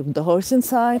they took the horse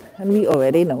inside, and we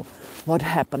already know what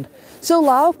happened. So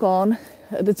Laocoon,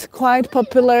 it's quite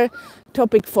popular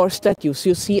topic for statues.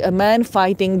 You see a man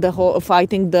fighting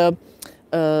the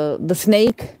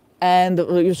snake, and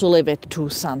usually with 2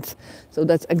 sons. So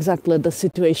that's exactly the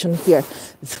situation here.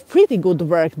 It's pretty good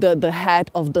work. The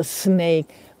head of the snake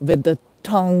with the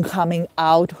tongue coming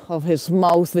out of his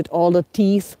mouth with all the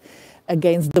teeth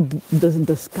against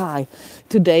the sky.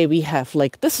 Today we have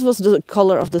this was the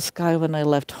color of the sky when I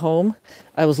left home.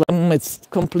 I was like, it's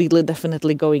completely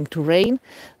definitely going to rain.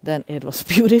 Then it was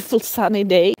beautiful sunny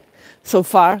day so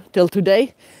far till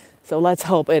today. So let's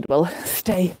hope it will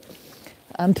stay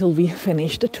until we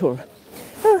finish the tour.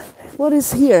 What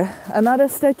is here? Another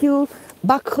statue,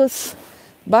 Bacchus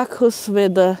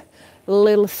with a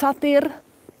little satyr.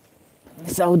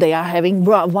 So they are having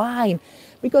wine,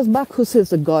 because Bacchus is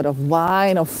the god of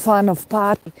wine, of fun, of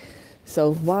party. So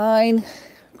wine,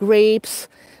 grapes,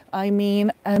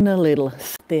 and a little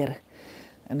stir.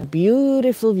 And a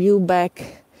beautiful view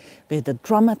back with the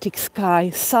dramatic sky,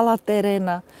 Sala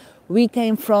Terena. We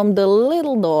came from the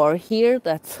little door here,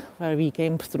 that's where we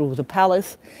came through the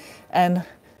palace, and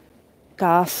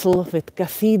castle with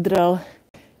cathedral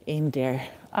in there.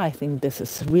 I think this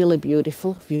is really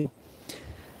beautiful view.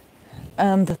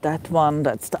 And that one,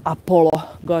 that's the Apollo,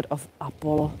 god of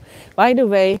Apollo. By the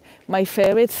way, my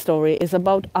favorite story is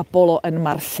about Apollo and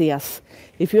Marsyas.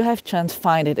 If you have chance,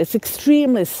 find it. It's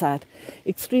extremely sad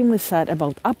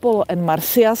about Apollo and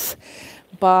Marsyas,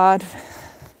 but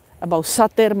about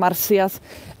Satyr, Marsyas,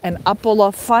 and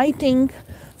Apollo fighting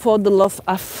for the love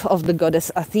of the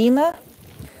goddess Athena.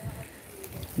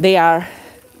 They are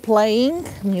playing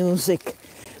music.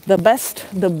 The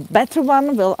better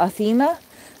one will Athena.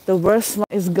 The worst one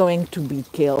is going to be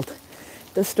killed.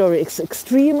 The story is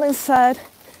extremely sad,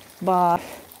 but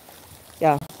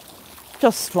yeah,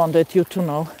 just wanted you to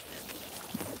know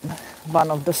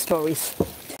one of the stories.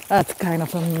 That's kind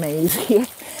of a maze here.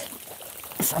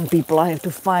 Some people I have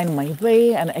to find my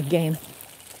way, and again,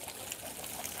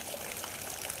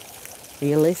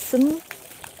 we listen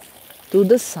to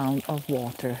the sound of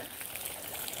water.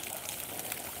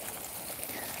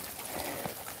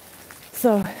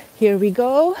 So here we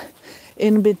go,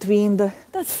 in between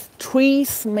that's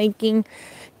trees making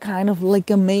kind of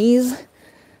like a maze,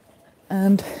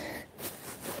 and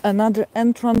another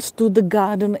entrance to the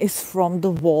garden is from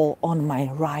the wall on my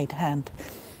right hand.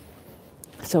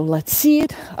 So let's see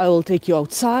it. I will take you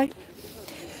outside.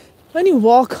 When you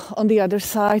walk on the other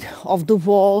side of the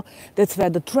wall, that's where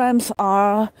the trams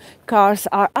are, cars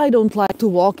are. I don't like to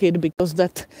walk it because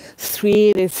that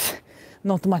street is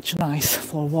not much nice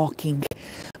for walking.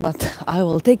 But I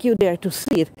will take you there to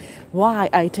see it. Why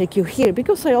I take you here?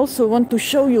 Because I also want to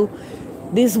show you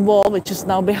this wall, which is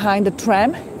now behind the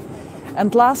tram.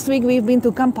 And last week we've been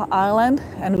to Kampa Island,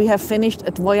 and we have finished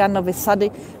at Vojanovi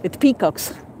Sady with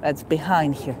peacocks. That's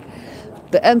behind here.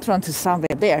 The entrance is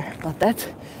somewhere there, but that's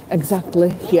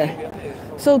exactly here.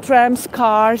 So trams,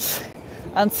 cars,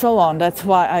 and so on. That's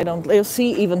why I don't. You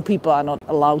see, even people are not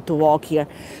allowed to walk here.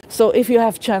 So if you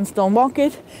have chance, don't walk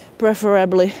it.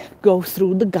 Preferably go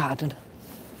through the garden.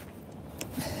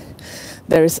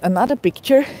 There is another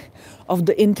picture of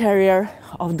the interior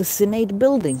of the Senate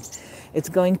building. It's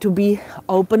going to be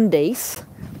open days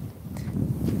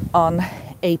on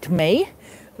 8 May,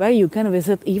 where you can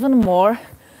visit even more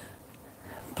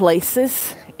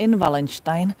places in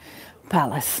Wallenstein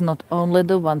Palace, not only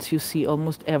the ones you see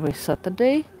almost every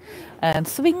Saturday. And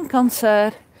swing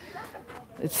concert,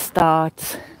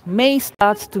 May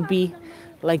starts to be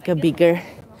like a bigger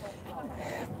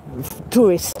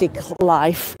touristic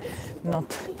life,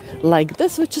 not like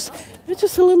this, which is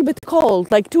a little bit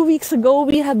cold. Like 2 weeks ago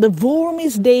we had the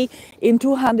warmest day in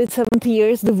 270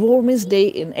 years, the warmest day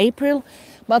in April,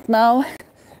 but now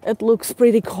it looks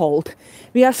pretty cold.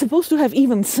 We are supposed to have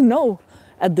even snow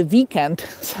at the weekend,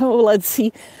 so let's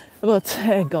see what's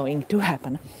going to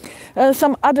happen.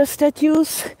 Some other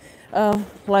statues,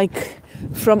 like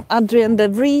from Adrian de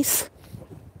Vries.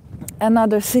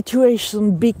 Another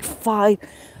situation, big fight,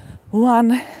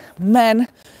 one man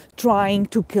trying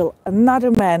to kill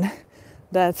another man.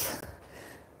 That's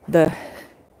the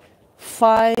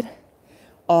fight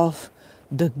of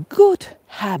the good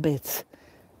habits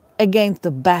against the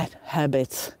bad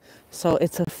habits. So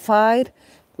it's a fight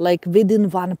like within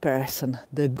one person.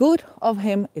 The good of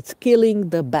him, it's killing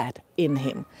the bad in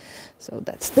him. So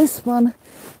that's this one.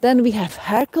 Then we have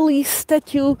Hercules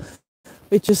statue,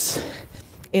 which is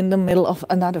in the middle of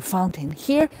another fountain.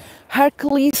 Here,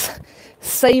 Hercules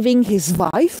saving his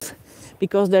wife,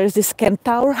 because there is this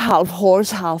centaur, half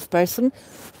horse, half person,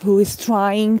 who is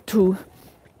trying to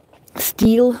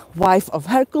steal wife of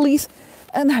Hercules,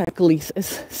 and Hercules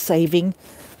is saving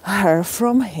her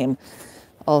from him.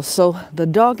 Also, the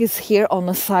dog is here on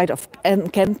the side of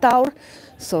Centaur,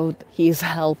 so he is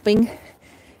helping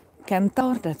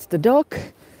Centaur, that's the dog,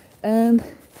 and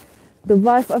the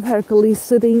wife of Hercules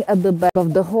sitting at the back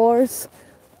of the horse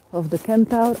of the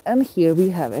Centaur, and here we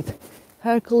have it,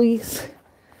 Hercules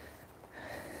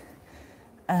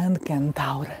and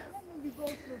Centaur.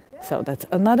 So that's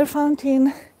another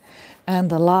fountain,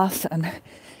 and the last and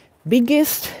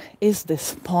biggest is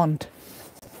this pond.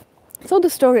 So the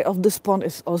story of this pond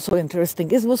is also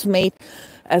interesting. It was made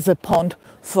as a pond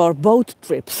for boat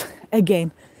trips,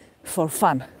 again for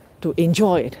fun, to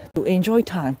enjoy it, to enjoy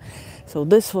time. So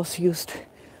this was used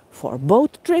for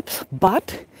boat trips,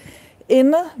 but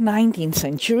in the 19th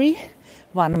century,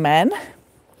 one man,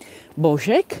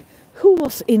 Božek, who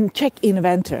was in Czech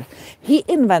inventor. He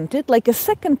invented, like a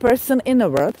second person in the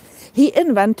world, he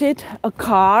invented a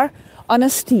car on a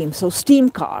steam, so steam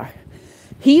car.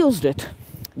 He used it.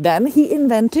 Then he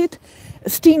invented a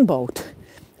steamboat.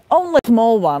 Only a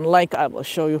small one, like I will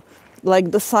show you,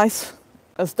 like the size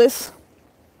as this.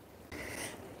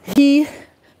 He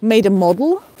made a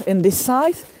model in this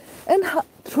size and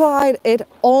tried it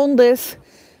on this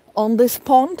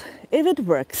pond if it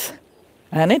works.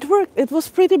 And it worked. It was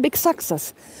pretty big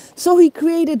success. So he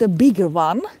created a bigger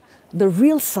one, the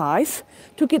real size,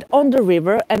 took it on the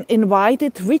river and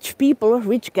invited rich people,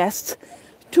 rich guests,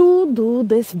 to do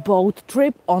this boat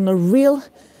trip on a real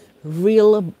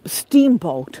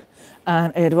steamboat.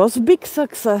 And it was a big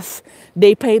success.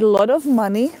 They paid a lot of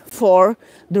money for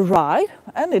the ride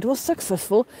and it was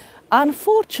successful.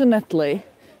 Unfortunately,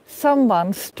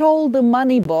 someone stole the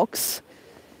money box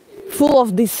full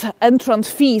of these entrance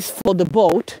fees for the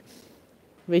boat,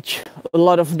 which a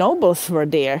lot of nobles were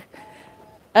there.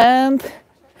 And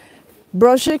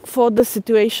Brožík, for the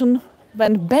situation,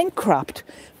 went bankrupt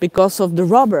because of the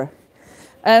robber.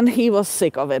 And he was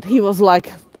sick of it. He was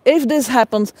like, if this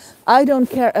happens, I don't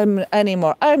care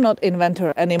anymore. I'm not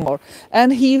inventor anymore.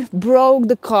 And he broke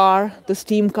the car, the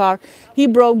steam car. He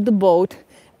broke the boat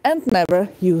and never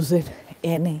used it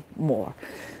anymore.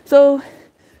 So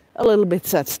a little bit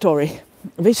sad story,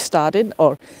 which started,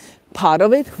 or part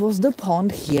of it was the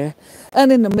pond here.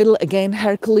 And in the middle again,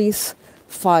 Hercules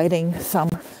fighting some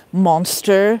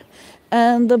monster.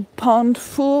 And the pond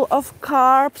full of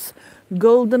carps,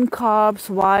 golden carps,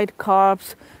 white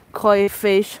carps, koi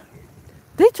fish.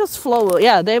 They just flow.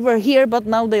 Yeah, they were here, but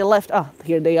now they left.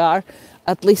 Here they are,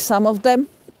 at least some of them.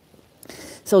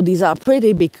 So these are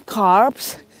pretty big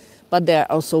carps, but there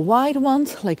are also white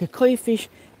ones, like a koi fish,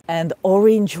 and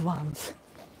orange ones.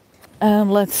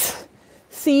 And let's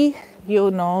see,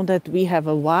 you know that we have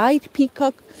a white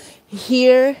peacock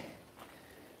here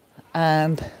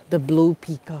and the blue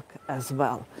peacock as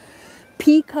well.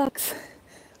 Peacocks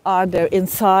are there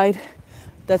inside.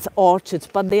 That's orchids,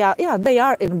 but they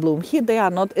are in bloom. Here they are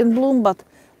not in bloom, but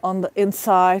on the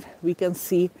inside we can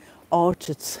see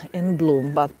orchids in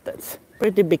bloom, but that's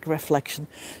pretty big reflection,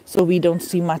 so we don't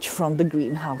see much from the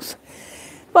greenhouse.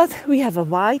 But we have a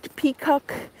white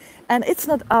peacock, and it's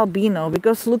not albino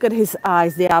because look at his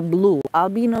eyes, they are blue.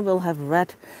 Albino will have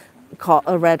red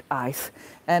eyes.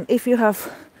 And if you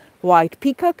have white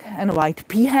peacock and white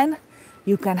peahen,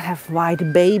 you can have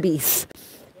white babies.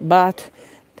 But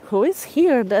who is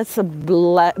here? That's a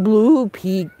blue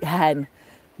peahen.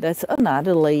 That's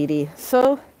another lady.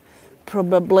 So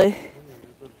probably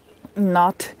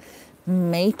not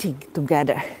mating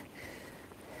together.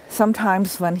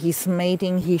 Sometimes when he's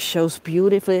mating, he shows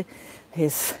beautifully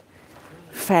his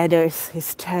feathers,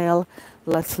 his tail.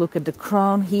 Let's look at the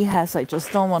crown he has. I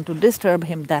just don't want to disturb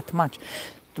him that much.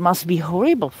 It must be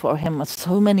horrible for him.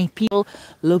 So many people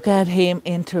look at him,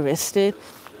 interested,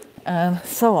 and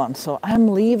so on. So I'm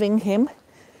leaving him.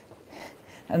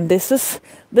 And this is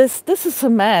a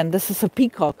man. This is a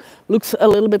peacock. Looks a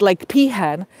little bit like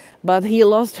peahen, but he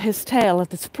lost his tail.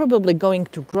 It's probably going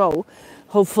to grow,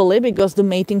 hopefully, because the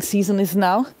mating season is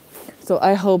now. So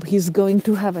I hope he's going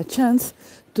to have a chance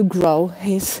to grow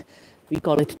his, we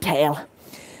call it tail.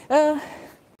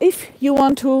 If you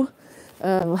want to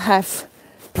have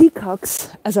peacocks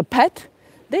as a pet,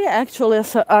 they actually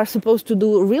are supposed to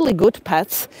do really good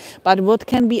pets, but what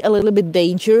can be a little bit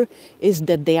danger is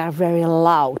that they are very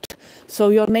loud. So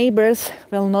your neighbors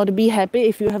will not be happy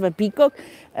if you have a peacock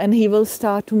and he will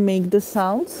start to make the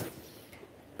sounds,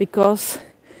 because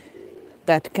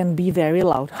that can be very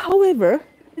loud. However,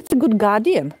 it's a good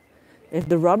guardian. If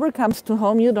the robber comes to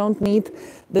home, you don't need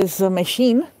this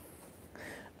machine.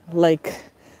 But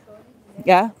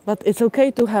it's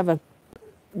okay to have a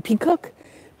peacock.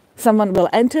 Someone will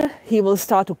enter, he will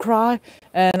start to cry,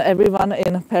 and everyone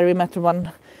in a perimeter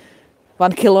 1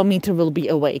 kilometer will be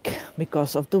awake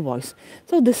because of the voice.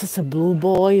 So this is a blue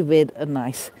boy with a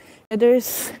nice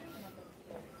feathers.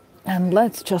 And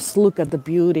let's just look at the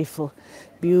beautiful,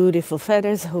 beautiful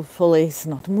feathers. Hopefully it's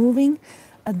not moving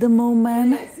at the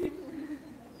moment.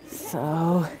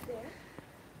 So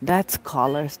that's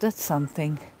colors, that's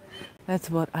something.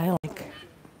 That's what I like.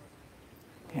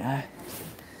 Yeah.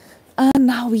 And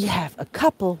now we have a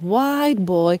couple, white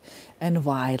boy and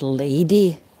white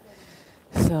lady.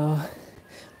 So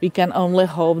we can only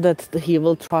hope that he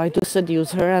will try to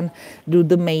seduce her and do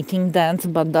the mating dance,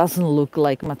 but doesn't look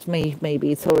like much.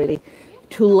 Maybe it's already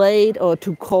too late or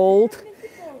too cold,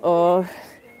 or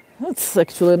it's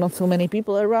actually not so many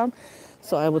people around.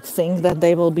 So I would think that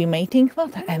they will be mating.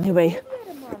 But anyway,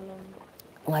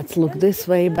 let's look this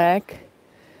way back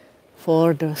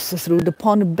through the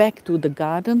pond back to the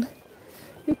garden.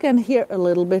 You can hear a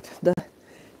little bit the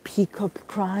peacock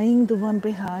crying, the one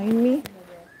behind me.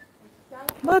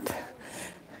 But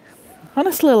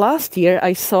honestly, last year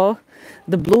I saw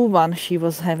the blue one. She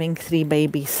was having 3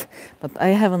 babies, but I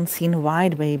haven't seen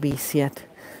white babies yet.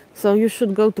 So you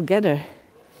should go together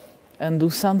and do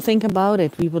something about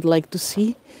it. We would like to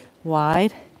see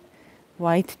white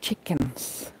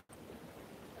chickens.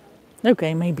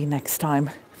 Okay, maybe next time.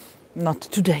 Not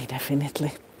today,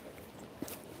 definitely.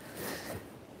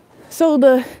 So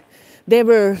they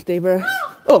were.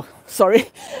 Oh, sorry.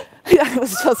 I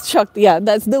was just shocked. Yeah,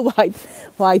 that's the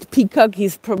white peacock.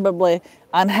 He's probably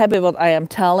unhappy what I am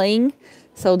telling,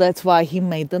 so that's why he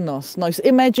made the noise.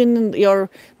 Imagine your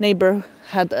neighbor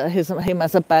had him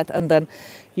as a pet, and then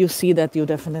you see that you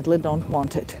definitely don't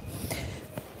want it.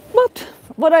 But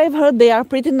what I've heard, they are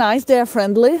pretty nice. They are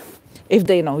friendly. If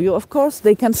they know you, of course,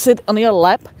 they can sit on your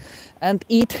lap and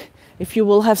eat. If you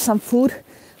will have some food,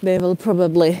 they will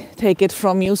probably take it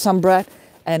from you, some bread,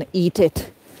 and eat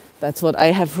it. That's what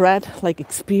I have read, like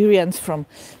experience from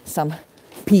some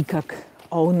peacock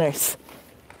owners.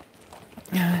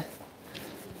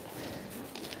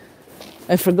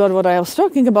 I forgot what I was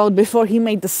talking about before he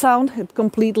made the sound. It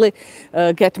completely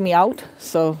got me out.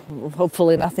 So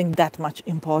hopefully nothing that much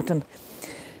important.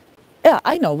 Yeah,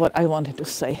 I know what I wanted to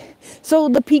say. So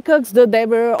the peacocks, there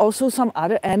were also some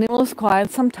other animals quite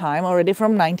some time already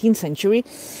from 19th century.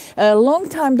 A long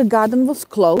time the garden was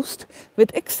closed,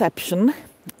 with exception.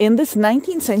 In this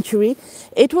 19th century,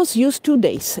 it was used 2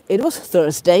 days. It was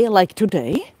Thursday, like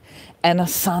today, and a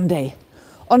Sunday.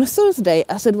 On a Thursday,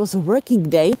 as it was a working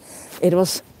day, it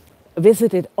was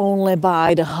visited only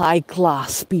by the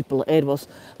high-class people. It was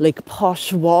like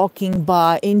posh walking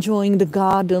by, enjoying the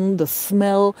garden, the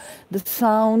smell, the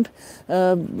sound,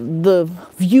 the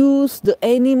views, the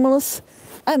animals.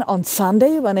 And on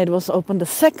Sunday, when it was open the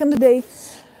second day,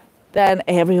 then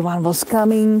everyone was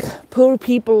coming, poor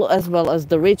people as well as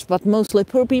the rich, but mostly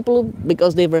poor people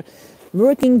because they were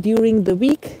working during the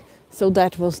week. So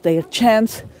that was their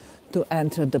chance to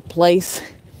enter the place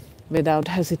without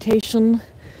hesitation,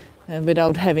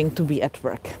 without having to be at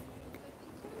work.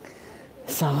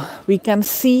 So we can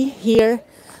see here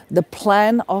the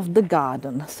plan of the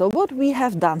garden. So what we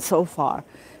have done so far,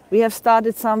 we have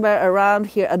started somewhere around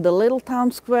here at the little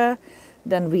town square.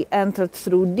 Then we entered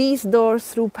through these doors,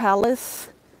 through Palace,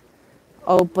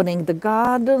 opening the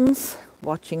gardens,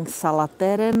 watching Sala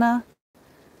Terena,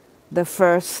 the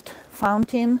first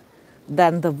fountain,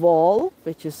 then the wall,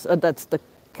 which is, that's the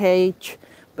cage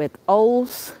with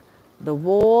owls, the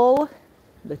wall,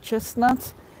 the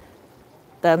chestnuts.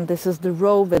 Then this is the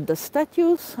row with the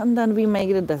statues, and then we make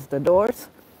it as the doors.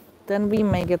 Then we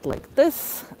make it like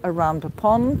this around the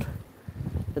pond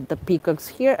with the peacocks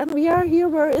here, and we are here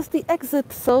where is the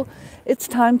exit. So it's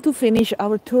time to finish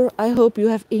our tour. I hope you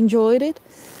have enjoyed it.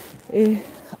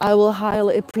 I will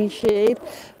highly appreciate,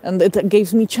 and it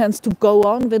gives me chance to go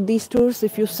on with these tours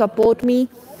if you support me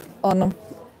on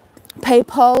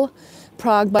PayPal,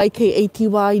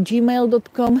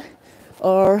 PragueByKaty@gmail.com,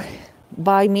 or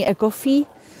buy me a coffee,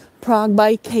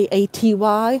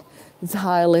 PragueByKaty. It's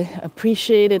highly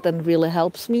appreciated and really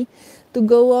helps me to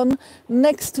go on.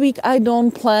 Next week I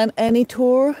don't plan any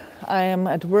tour. I am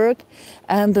at work,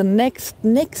 and the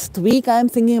next week I'm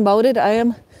thinking about it. I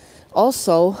am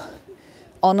also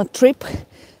on a trip,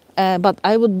 but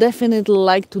I would definitely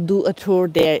like to do a tour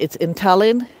there. It's in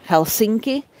Tallinn,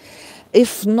 Helsinki.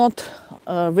 If not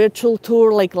a virtual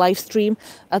tour like live stream,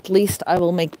 at least I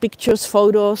will make pictures,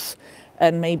 photos,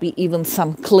 and maybe even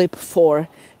some clip for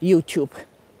YouTube.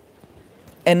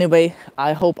 Anyway,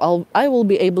 I hope I will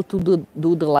be able to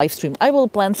do the live stream. I will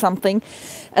plan something,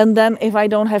 and then if I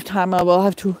don't have time, I will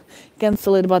have to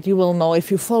cancel it. But you will know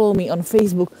if you follow me on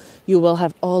Facebook, you will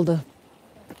have all the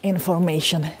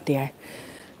information there.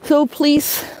 So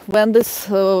please, when this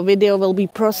video will be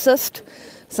processed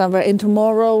somewhere in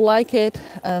tomorrow, like it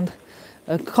and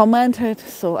comment it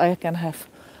so I can have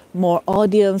more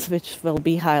audience, which will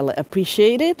be highly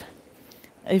appreciated.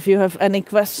 If you have any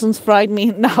questions, write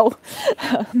me now.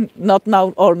 Not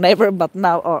now or never, but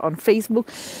now or on Facebook.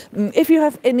 If you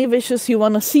have any wishes, you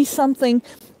want to see something,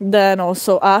 then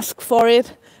also ask for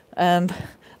it. And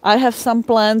I have some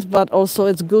plans, but also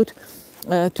it's good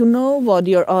to know what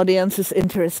your audience is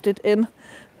interested in.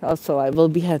 Also, I will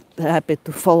be happy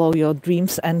to follow your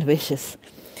dreams and wishes.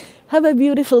 Have a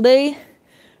beautiful day,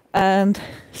 and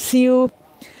see you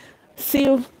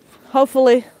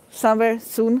hopefully somewhere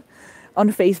soon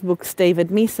on Facebook. Stay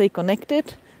with me, stay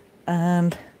connected.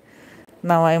 And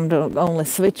now I'm only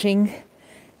switching,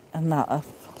 and now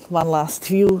one last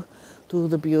view to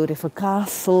the beautiful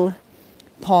castle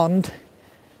pond,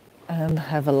 and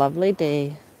have a lovely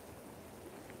day.